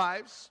our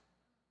lives.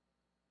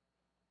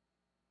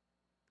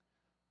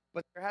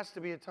 But there has to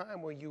be a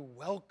time where you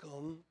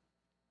welcome.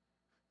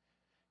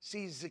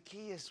 See,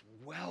 Zacchaeus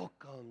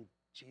welcomed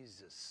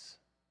Jesus.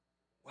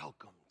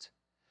 Welcomed.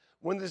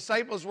 When the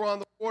disciples were on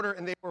the water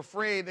and they were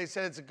afraid, they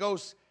said it's a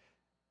ghost.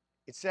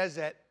 It says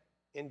that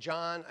in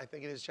John, I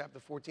think it is chapter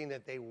 14,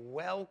 that they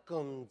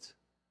welcomed,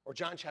 or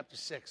John chapter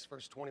 6,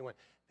 verse 21,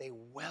 they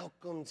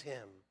welcomed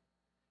him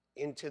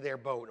into their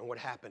boat. And what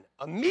happened?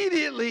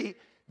 Immediately,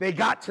 they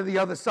got to the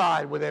other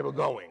side where they were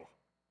going.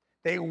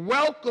 They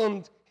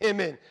welcomed him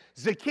in.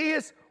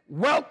 Zacchaeus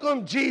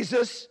welcomed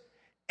Jesus,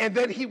 and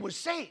then he was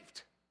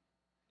saved.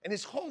 And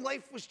his whole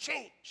life was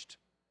changed.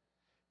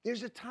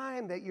 There's a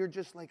time that you're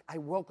just like, I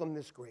welcome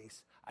this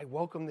grace. I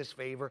welcome this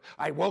favor.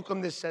 I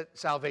welcome this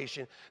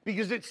salvation.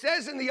 Because it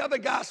says in the other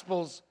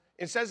Gospels,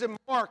 it says in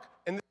Mark,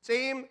 in the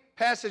same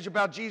passage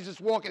about Jesus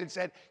walking, it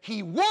said,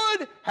 he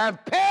would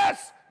have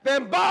passed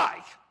them by.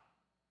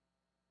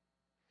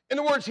 In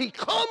other words, he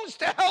comes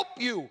to help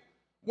you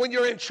when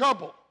you're in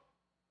trouble.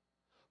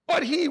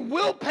 But he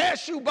will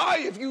pass you by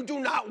if you do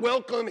not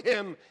welcome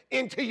him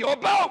into your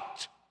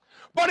boat.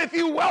 But if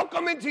you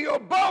welcome into your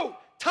boat,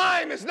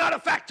 time is not a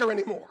factor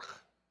anymore.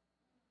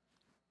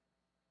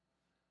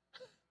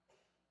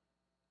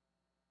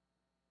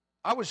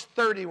 I was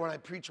 30 when I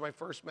preached my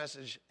first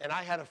message, and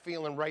I had a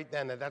feeling right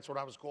then that that's what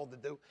I was called to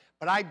do.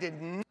 But I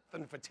did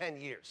nothing for 10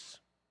 years.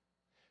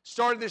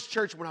 Started this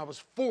church when I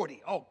was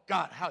 40. Oh,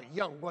 God, how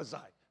young was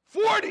I?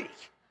 40!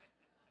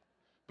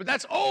 But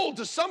that's old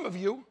to some of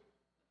you.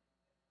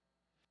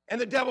 And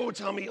the devil would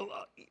tell me,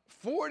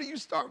 40, you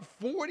start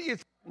 40,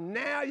 it's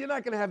now you're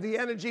not going to have the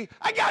energy.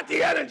 I got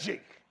the energy.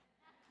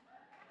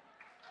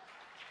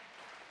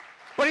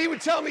 But he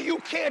would tell me, you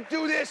can't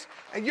do this,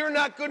 and you're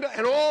not good,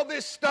 and all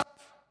this stuff.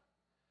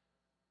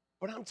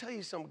 But I'm telling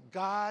you something,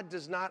 God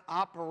does not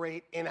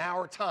operate in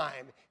our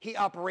time. He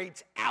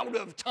operates out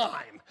of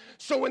time.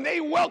 So when they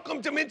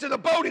welcomed him into the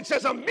boat, it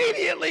says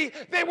immediately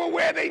they were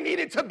where they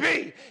needed to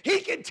be.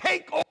 He can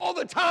take all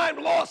the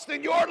time lost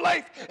in your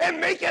life and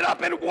make it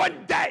up in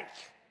one day.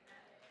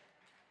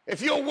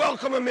 If you'll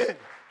welcome him in.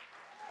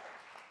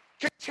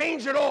 Can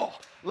change it all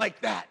like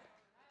that.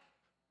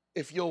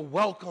 If you'll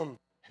welcome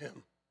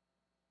him.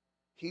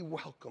 He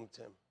welcomed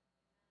him.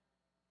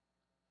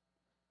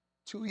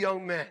 Two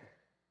young men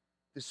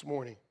this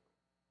morning,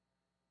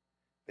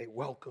 they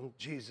welcomed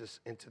Jesus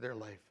into their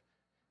life.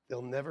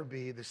 They'll never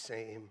be the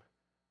same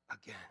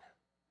again.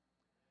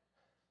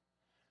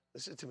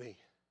 Listen to me.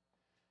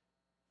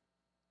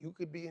 You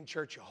could be in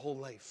church your whole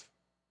life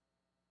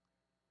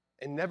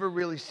and never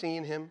really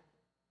seen him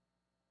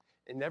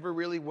and never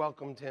really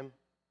welcomed him.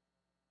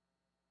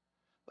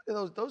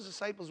 Look at those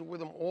disciples were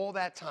with him all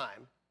that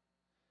time.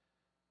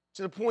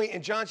 To the point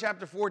in John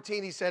chapter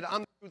 14, he said, I'm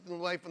the truth and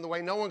the life and the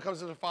way. No one comes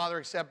to the Father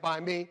except by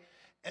me.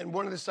 And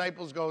one of the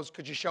disciples goes,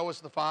 could you show us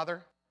the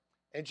Father?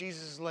 And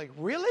Jesus is like,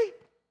 really?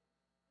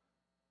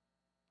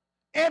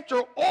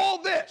 After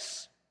all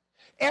this,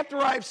 after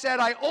I've said,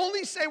 I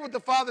only say what the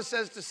Father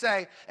says to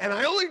say, and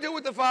I only do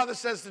what the Father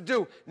says to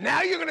do,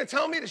 now you're going to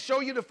tell me to show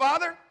you the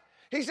Father?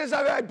 He says,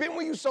 I've been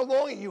with you so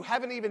long and you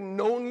haven't even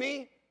known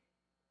me.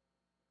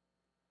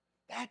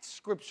 That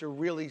scripture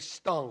really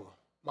stung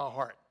my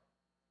heart.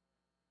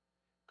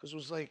 Because it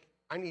was like,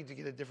 I need to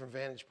get a different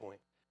vantage point.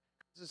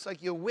 It's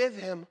like you're with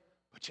him,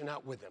 but you're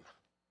not with him.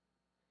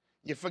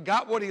 You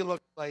forgot what he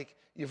looked like.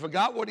 You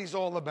forgot what he's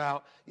all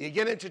about. You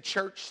get into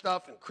church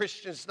stuff and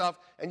Christian stuff,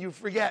 and you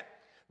forget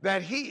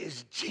that he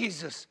is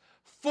Jesus,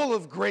 full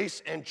of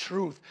grace and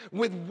truth.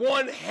 With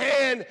one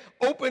hand,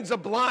 opens a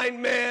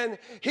blind man.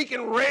 He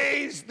can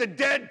raise the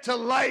dead to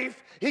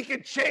life. He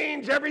can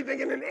change everything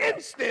in an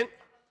instant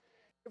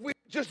if we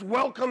just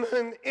welcome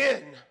him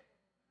in.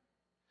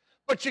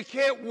 But you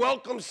can't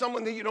welcome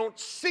someone that you don't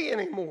see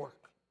anymore.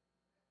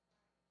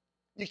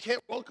 You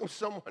can't welcome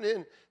someone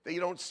in that you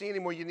don't see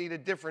anymore. You need a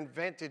different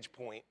vantage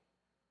point.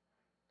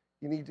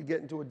 You need to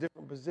get into a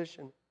different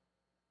position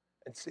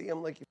and see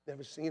him like you've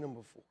never seen him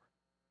before.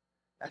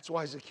 That's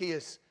why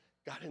Zacchaeus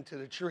got into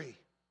the tree,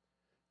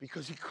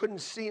 because he couldn't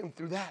see him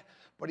through that.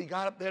 But he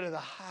got up there to the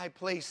high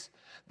place.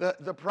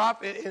 The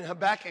prophet in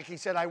Habakkuk, he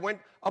said, I went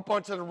up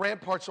onto the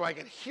rampart so I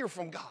could hear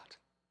from God.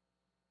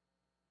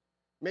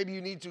 Maybe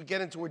you need to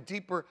get into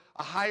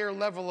a higher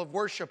level of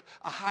worship,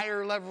 a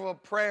higher level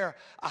of prayer,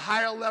 a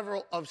higher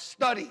level of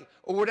study,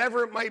 or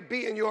whatever it might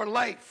be in your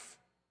life.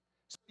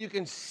 So you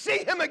can see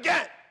him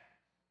again.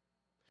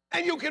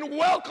 And you can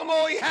welcome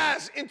all he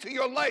has into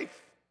your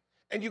life.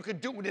 And you can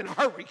do it in a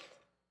hurry.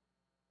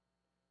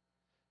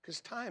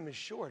 Because time is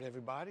short,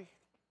 everybody.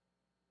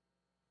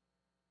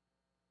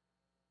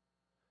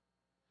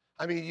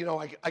 I mean, you know,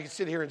 I can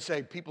sit here and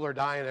say people are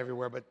dying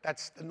everywhere, but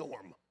that's the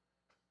norm.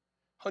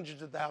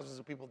 Hundreds of thousands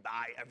of people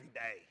die every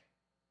day.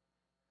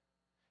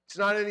 It's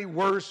not any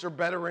worse or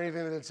better or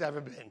anything than it's ever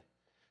been.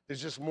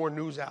 There's just more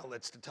news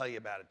outlets to tell you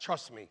about it.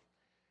 Trust me.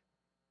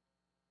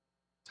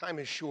 Time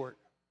is short,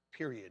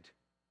 period.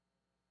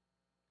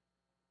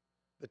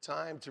 The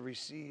time to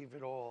receive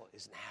it all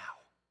is now.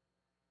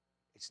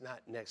 It's not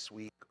next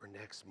week or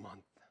next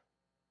month.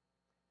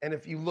 And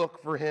if you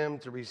look for him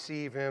to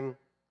receive him,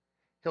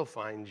 he'll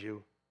find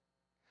you.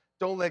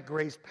 Don't let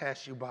grace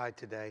pass you by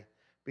today.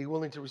 Be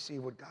willing to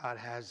receive what God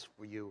has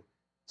for you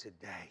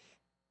today.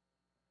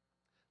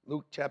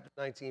 Luke chapter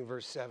 19,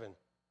 verse 7.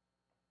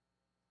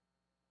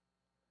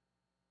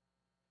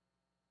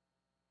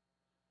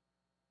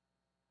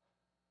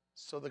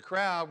 So the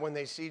crowd, when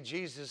they see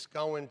Jesus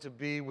going to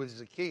be with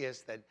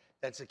Zacchaeus, that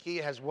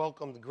Zacchaeus has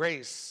welcomed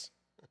grace,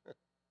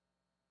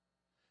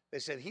 they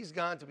said, he's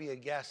gone to be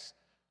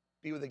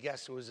with a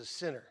guest who is a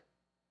sinner.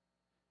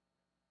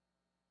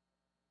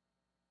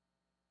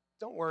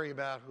 Don't worry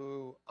about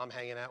who I'm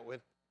hanging out with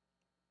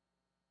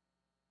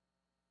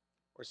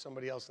or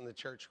somebody else in the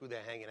church who they're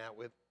hanging out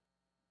with.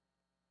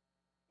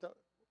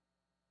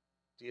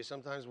 Do you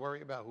sometimes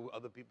worry about who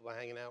other people are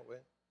hanging out with?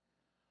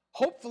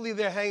 Hopefully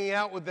they're hanging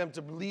out with them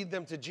to lead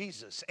them to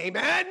Jesus.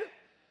 Amen?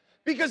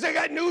 Because I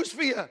got news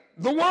for you.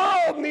 The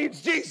world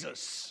needs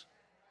Jesus.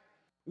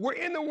 We're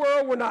in the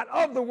world, we're not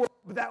of the world,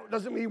 but that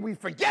doesn't mean we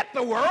forget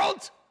the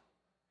world.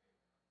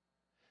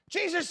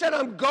 Jesus said,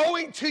 I'm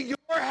going to your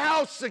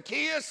house,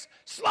 Zacchaeus.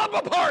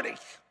 Slumber party.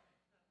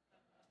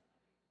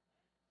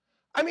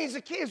 I mean,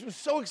 Zacchaeus was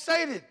so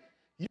excited.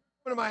 You're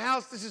coming to my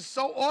house. This is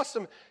so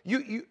awesome.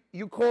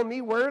 You call me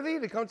worthy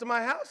to come to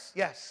my house?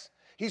 Yes.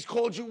 He's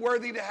called you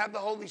worthy to have the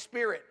Holy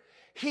Spirit.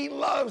 He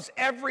loves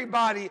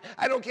everybody.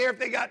 I don't care if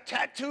they got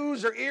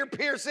tattoos or ear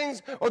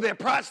piercings or they're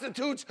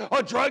prostitutes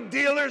or drug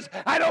dealers.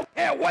 I don't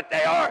care what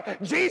they are.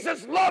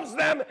 Jesus loves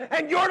them,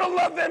 and you're to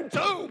love them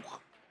too.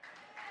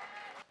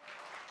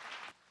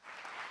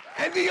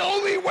 And the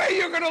only way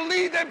you're going to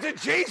lead them to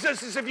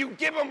Jesus is if you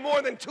give them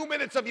more than 2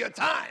 minutes of your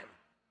time.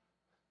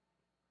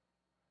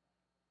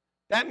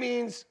 That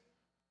means,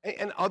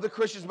 and other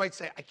Christians might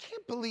say, I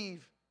can't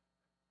believe.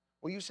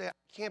 Well, you say, I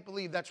can't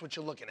believe that's what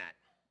you're looking at.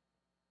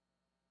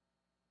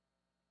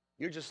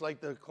 You're just like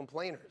the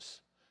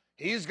complainers.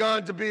 He's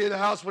gone to be in the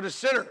house with a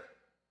sinner.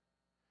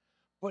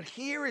 But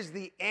here is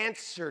the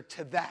answer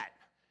to that.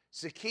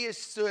 Zacchaeus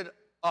stood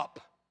up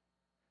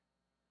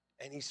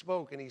and he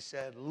spoke and he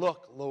said,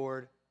 look,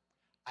 Lord,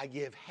 I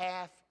give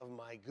half of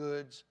my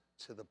goods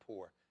to the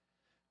poor.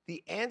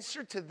 The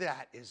answer to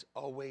that is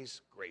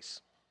always grace.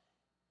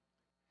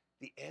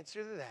 The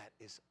answer to that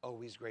is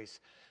always grace.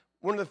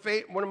 One of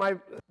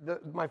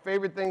my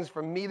favorite things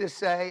for me to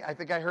say, I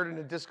think I heard it in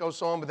a disco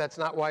song, but that's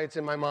not why it's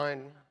in my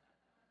mind.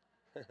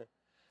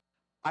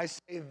 I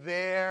say,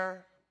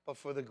 there, but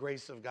for the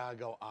grace of God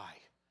go I.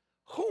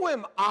 Who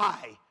am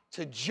I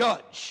to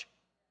judge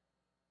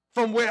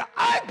from where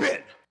I've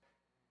been?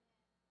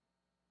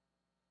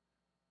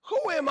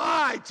 Who am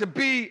I to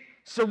be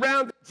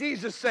surrounded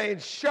Jesus saying,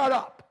 shut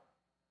up?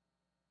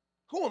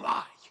 Who am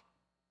I?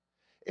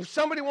 If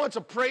somebody wants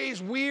to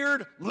praise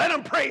weird, let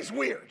them praise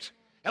weird.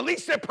 At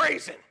least they're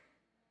praising.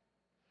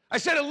 I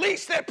said, at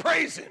least they're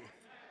praising.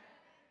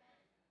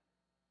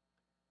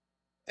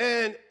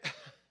 And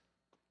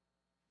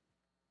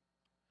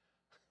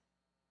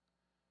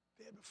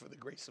there, before the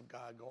grace of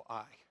God go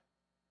I.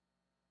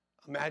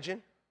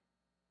 Imagine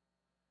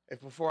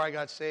if before I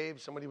got saved,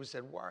 somebody would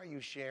said, why are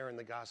you sharing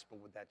the gospel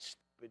with that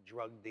stupid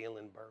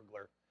drug-dealing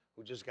burglar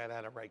who just got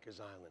out of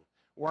Rikers Island?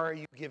 Why are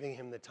you giving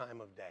him the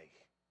time of day?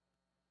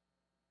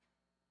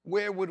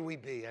 Where would we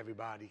be,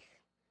 everybody?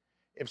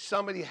 If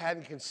somebody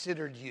hadn't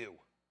considered you,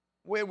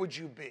 where would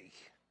you be?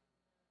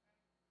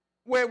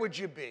 Where would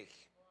you be?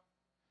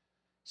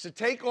 So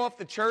take off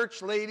the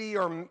church lady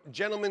or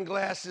gentleman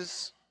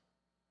glasses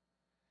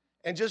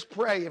and just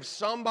pray if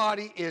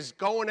somebody is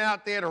going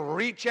out there to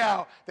reach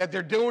out, that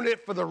they're doing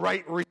it for the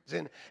right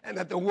reason and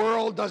that the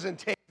world doesn't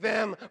take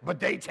them,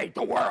 but they take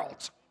the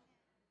world.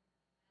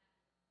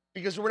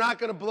 Because we're not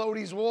going to blow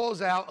these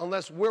walls out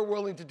unless we're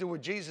willing to do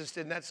what Jesus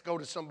did, and that's go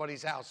to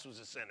somebody's house who's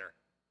a sinner.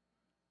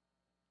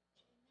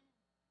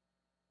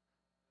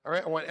 All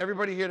right, I want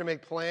everybody here to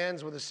make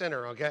plans with a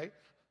sinner, okay?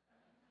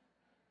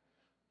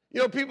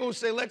 You know, people who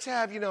say, let's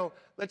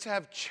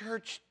have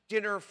church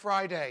dinner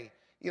Friday.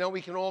 You know,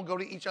 we can all go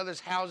to each other's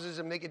houses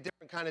and make a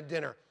different kind of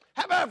dinner.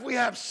 How about if we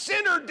have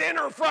sinner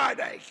dinner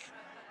Friday?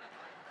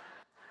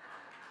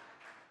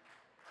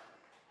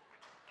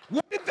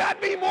 Wouldn't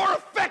that be more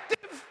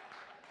effective?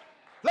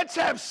 Let's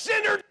have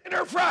sinner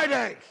dinner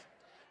Friday.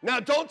 Now,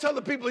 don't tell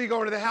the people you're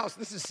going to the house,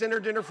 this is sinner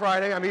dinner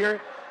Friday. I'm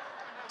here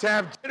to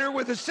have dinner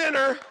with a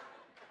sinner.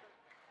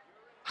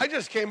 I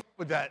just came up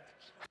with that.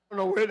 I don't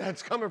know where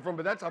that's coming from,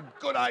 but that's a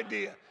good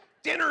idea.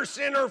 Dinner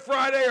Sinner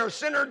Friday or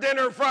Sinner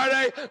Dinner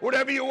Friday,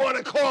 whatever you want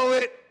to call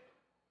it.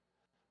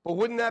 But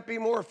wouldn't that be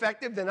more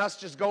effective than us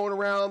just going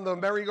around the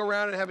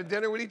merry-go-round and having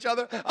dinner with each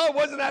other? Oh,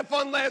 wasn't that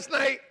fun last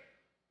night?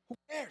 Who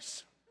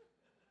cares?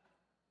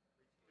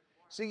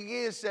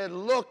 Zacchaeus said,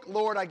 look,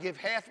 Lord, I give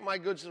half of my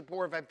goods to the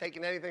poor. If I've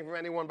taken anything from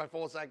anyone by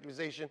false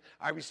accusation,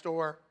 I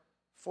restore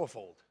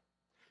fourfold.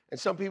 And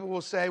some people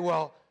will say,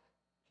 well,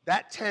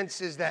 that tense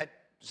is that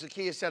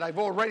Zacchaeus said, I've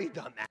already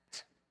done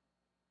that.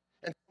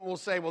 And some will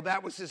say, well,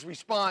 that was his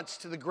response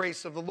to the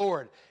grace of the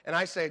Lord. And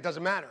I say it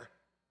doesn't matter.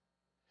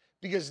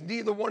 Because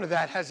neither one of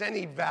that has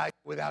any value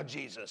without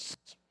Jesus.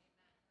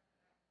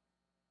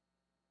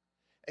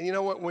 And you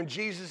know what? When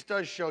Jesus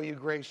does show you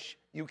grace,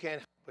 you can't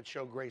help but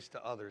show grace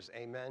to others.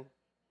 Amen?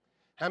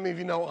 How many of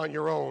you know on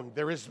your own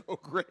there is no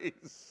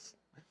grace?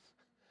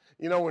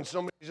 You know, when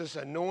somebody's just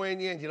annoying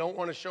you and you don't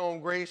want to show them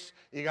grace,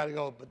 you got to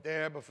go,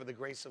 but for the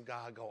grace of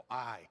God, go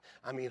I.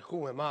 I mean,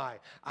 who am I?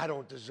 I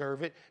don't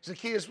deserve it.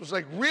 Zacchaeus was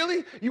like,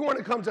 really? You want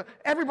to come to,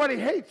 everybody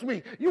hates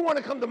me. You want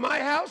to come to my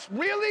house?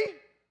 Really?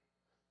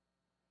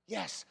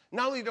 Yes.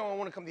 Not only do I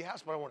want to come to your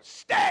house, but I want to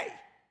stay.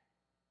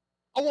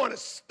 I want to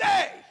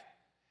stay.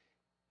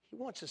 He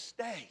wants to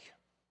stay.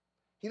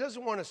 He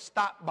doesn't want to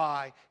stop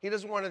by. He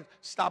doesn't want to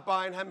stop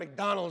by and have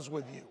McDonald's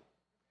with you.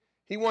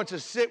 He wants to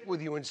sit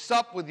with you and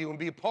sup with you and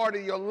be a part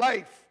of your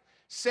life.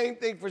 Same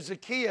thing for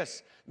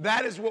Zacchaeus.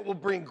 That is what will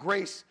bring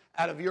grace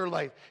out of your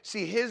life.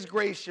 See, his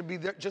grace should be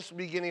just the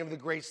beginning of the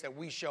grace that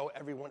we show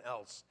everyone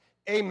else.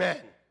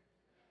 Amen.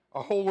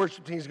 Our whole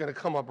worship team is going to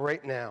come up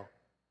right now.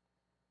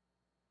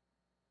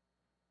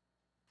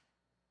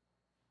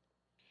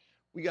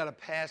 We got to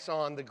pass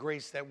on the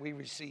grace that we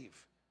receive.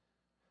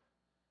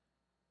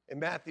 In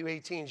Matthew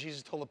 18,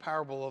 Jesus told a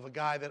parable of a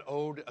guy that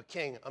owed a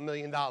king $1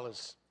 million.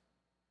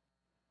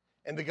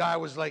 And the guy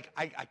was like,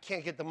 I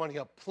can't get the money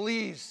up.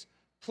 Please,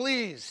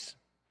 please,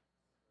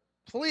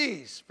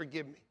 please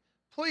forgive me.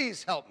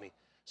 Please help me.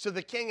 So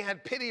the king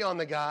had pity on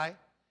the guy,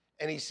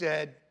 and he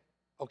said,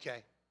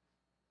 okay,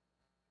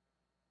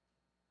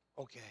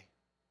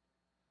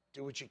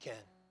 do what you can.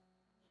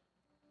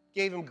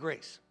 Gave him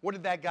grace. What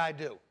did that guy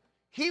do?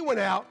 He went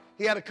out.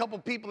 He had a couple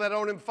people that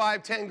owed him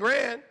 5, 10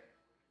 grand.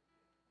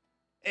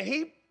 And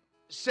he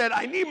said,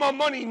 I need my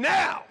money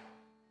now.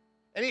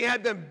 And he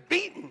had them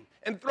beaten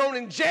and thrown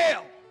in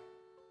jail.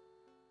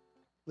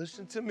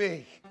 Listen to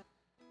me.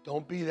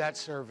 Don't be that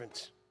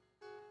servant.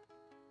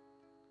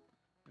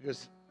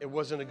 Because it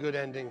wasn't a good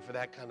ending for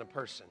that kind of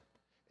person.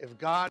 If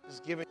God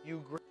has given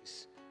you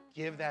grace,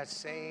 give that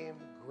same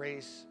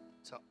grace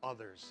to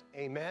others.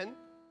 Amen?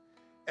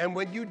 And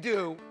when you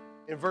do,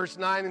 in verse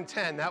 9 and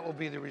 10, that will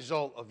be the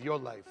result of your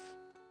life.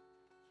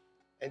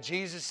 And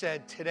Jesus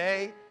said,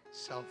 today,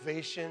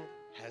 salvation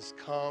has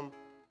come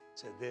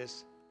to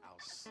this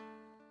house.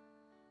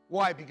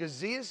 Why? Because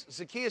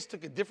Zacchaeus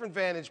took a different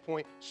vantage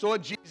point, saw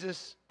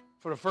Jesus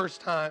for the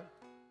first time.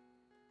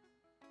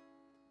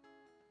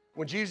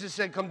 When Jesus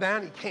said, come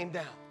down, he came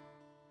down.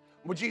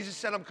 When Jesus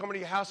said, I'm coming to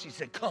your house, he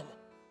said, come.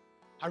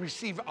 I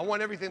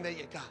want everything that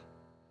you got.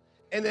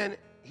 And then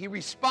he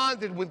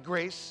responded with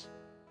grace.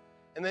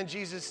 And then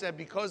Jesus said,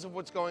 because of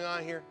what's going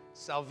on here,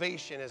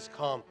 salvation has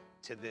come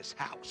to this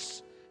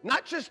house.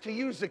 Not just to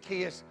you,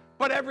 Zacchaeus,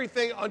 but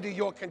everything under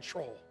your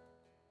control.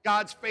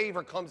 God's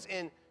favor comes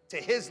in to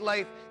his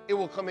life. It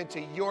will come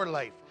into your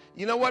life.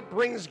 You know what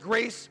brings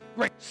grace?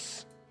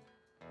 Grace.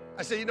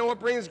 I say, you know what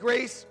brings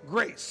grace?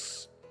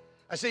 Grace.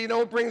 I say, you know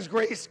what brings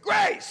grace?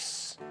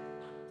 Grace.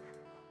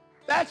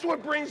 That's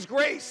what brings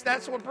grace.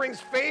 That's what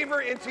brings favor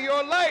into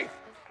your life,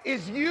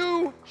 is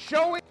you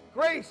showing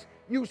grace.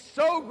 You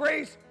sow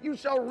grace, you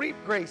shall reap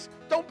grace.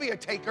 Don't be a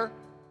taker.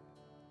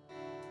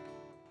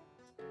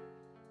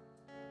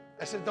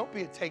 I said, don't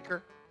be a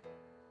taker.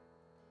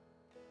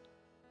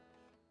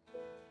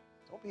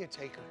 Don't be a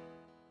taker.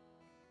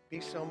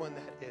 Be someone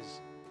that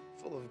is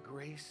full of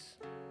grace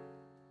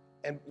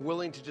and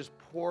willing to just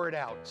pour it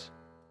out.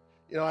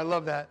 You know, I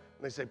love that.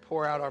 When they say,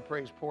 pour out our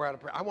praise, pour out our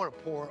praise. I want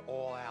to pour it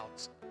all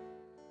out.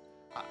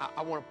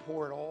 I want to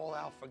pour it all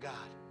out for God.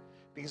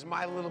 Because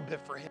my little bit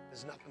for him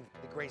is nothing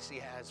but the grace he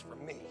has for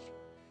me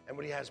and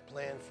what he has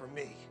planned for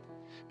me.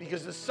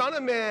 Because the Son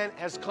of Man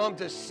has come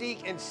to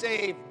seek and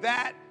save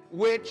that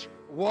which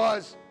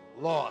was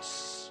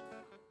lost.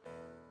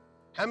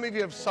 How many of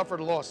you have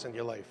suffered loss in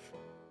your life?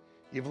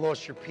 You've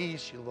lost your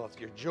peace, you've lost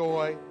your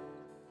joy,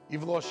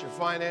 you've lost your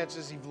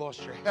finances, you've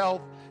lost your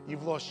health,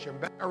 you've lost your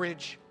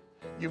marriage,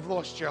 you've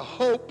lost your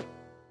hope,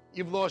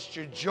 you've lost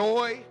your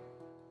joy.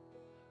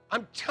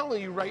 I'm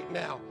telling you right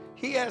now,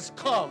 he has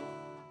come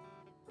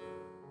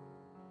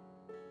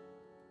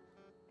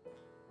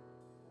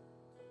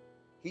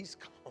He's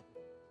come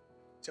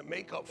to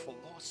make up for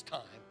lost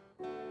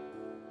time,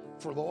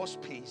 for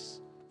lost peace,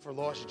 for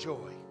lost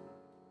joy.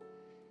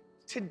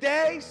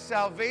 Today,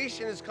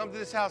 salvation has come to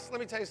this house. Let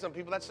me tell you something,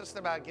 people. That's just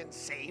about getting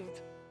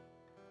saved.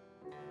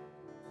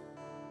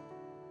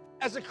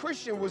 As a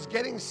Christian, was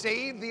getting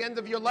saved the end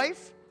of your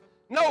life?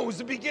 No, it was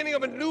the beginning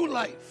of a new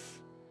life.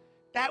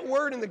 That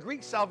word in the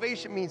Greek,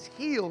 salvation, means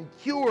healed,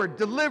 cured,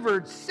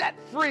 delivered, set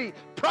free,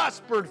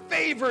 prospered,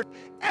 favored,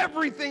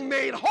 everything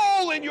made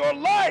whole in your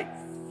life.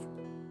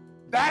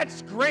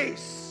 That's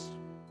grace.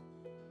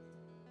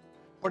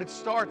 But it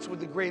starts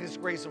with the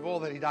greatest grace of all,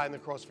 that he died on the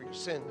cross for your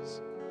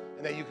sins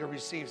and that you can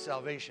receive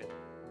salvation.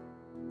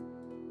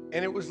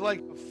 And it was like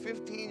a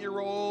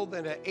 15-year-old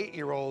and an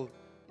 8-year-old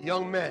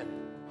young men.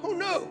 Who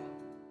knew?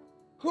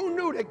 Who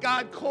knew that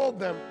God called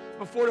them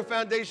before the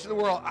foundation of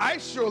the world? I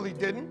surely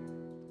didn't.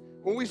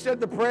 When we said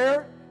the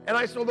prayer and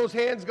I saw those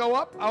hands go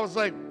up, I was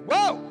like,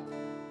 whoa.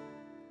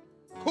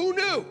 Who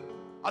knew?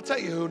 I'll tell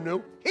you who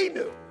knew. He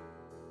knew.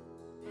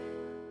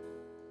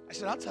 I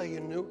said, I'll tell you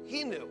who knew.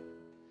 He knew.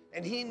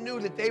 And he knew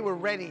that they were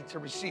ready to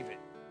receive it.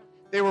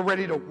 They were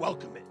ready to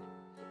welcome it.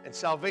 And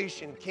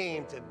salvation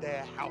came to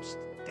their house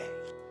today.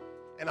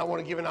 And I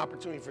want to give an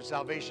opportunity for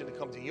salvation to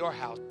come to your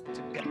house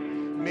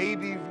today.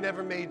 Maybe you've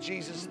never made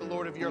Jesus the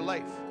Lord of your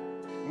life.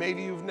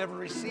 Maybe you've never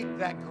received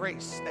that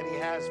grace that he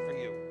has for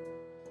you.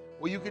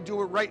 Well, you could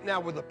do it right now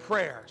with a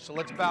prayer. So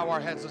let's bow our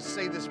heads. Let's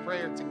say this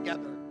prayer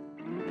together.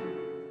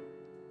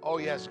 Oh,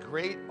 yes,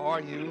 great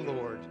are you,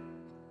 Lord.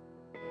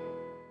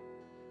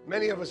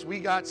 Many of us, we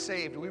got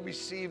saved. We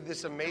received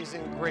this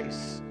amazing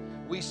grace.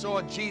 We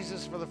saw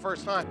Jesus for the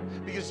first time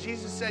because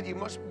Jesus said you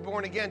must be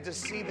born again to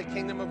see the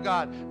kingdom of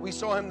God. We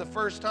saw him the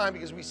first time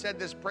because we said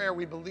this prayer.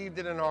 We believed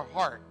it in our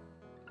heart.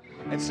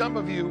 And some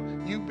of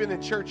you, you've been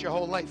in church your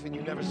whole life and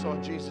you never saw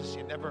Jesus.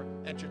 You never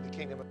entered the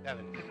kingdom of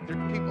heaven. There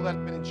are people that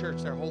have been in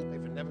church their whole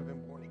life and never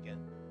been born again.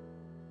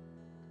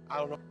 I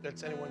don't know if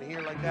there's anyone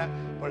here like that,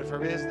 but if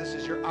there is, this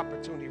is your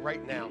opportunity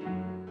right now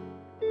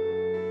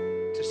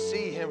to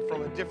see him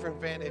from a different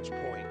vantage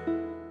point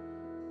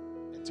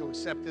and to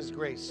accept his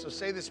grace. So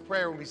say this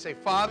prayer when we say,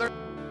 Father,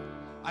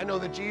 I know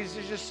that Jesus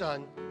is your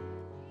son.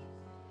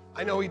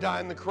 I know he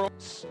died on the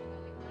cross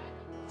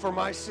for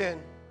my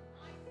sin.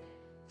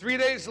 3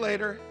 days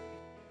later,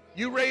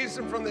 you raised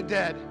him from the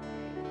dead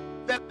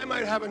that I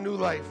might have a new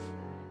life.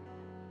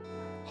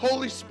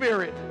 Holy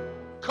Spirit,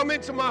 come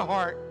into my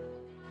heart.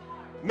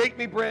 Make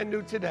me brand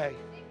new today.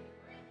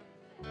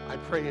 I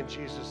pray in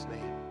Jesus'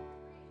 name.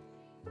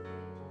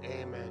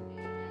 Amen.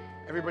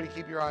 Everybody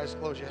keep your eyes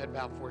closed, your head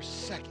bowed for a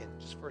second,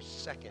 just for a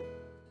second.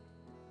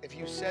 If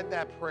you said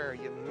that prayer,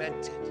 you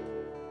meant it.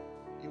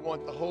 You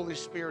want the Holy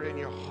Spirit in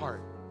your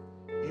heart.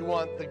 You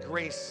want the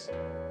grace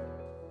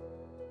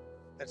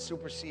that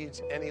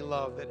supersedes any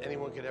love that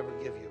anyone could ever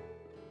give you.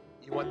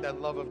 You want that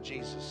love of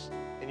Jesus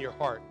in your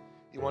heart.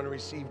 You want to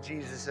receive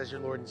Jesus as your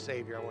Lord and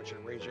Savior. I want you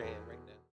to raise your hand right now.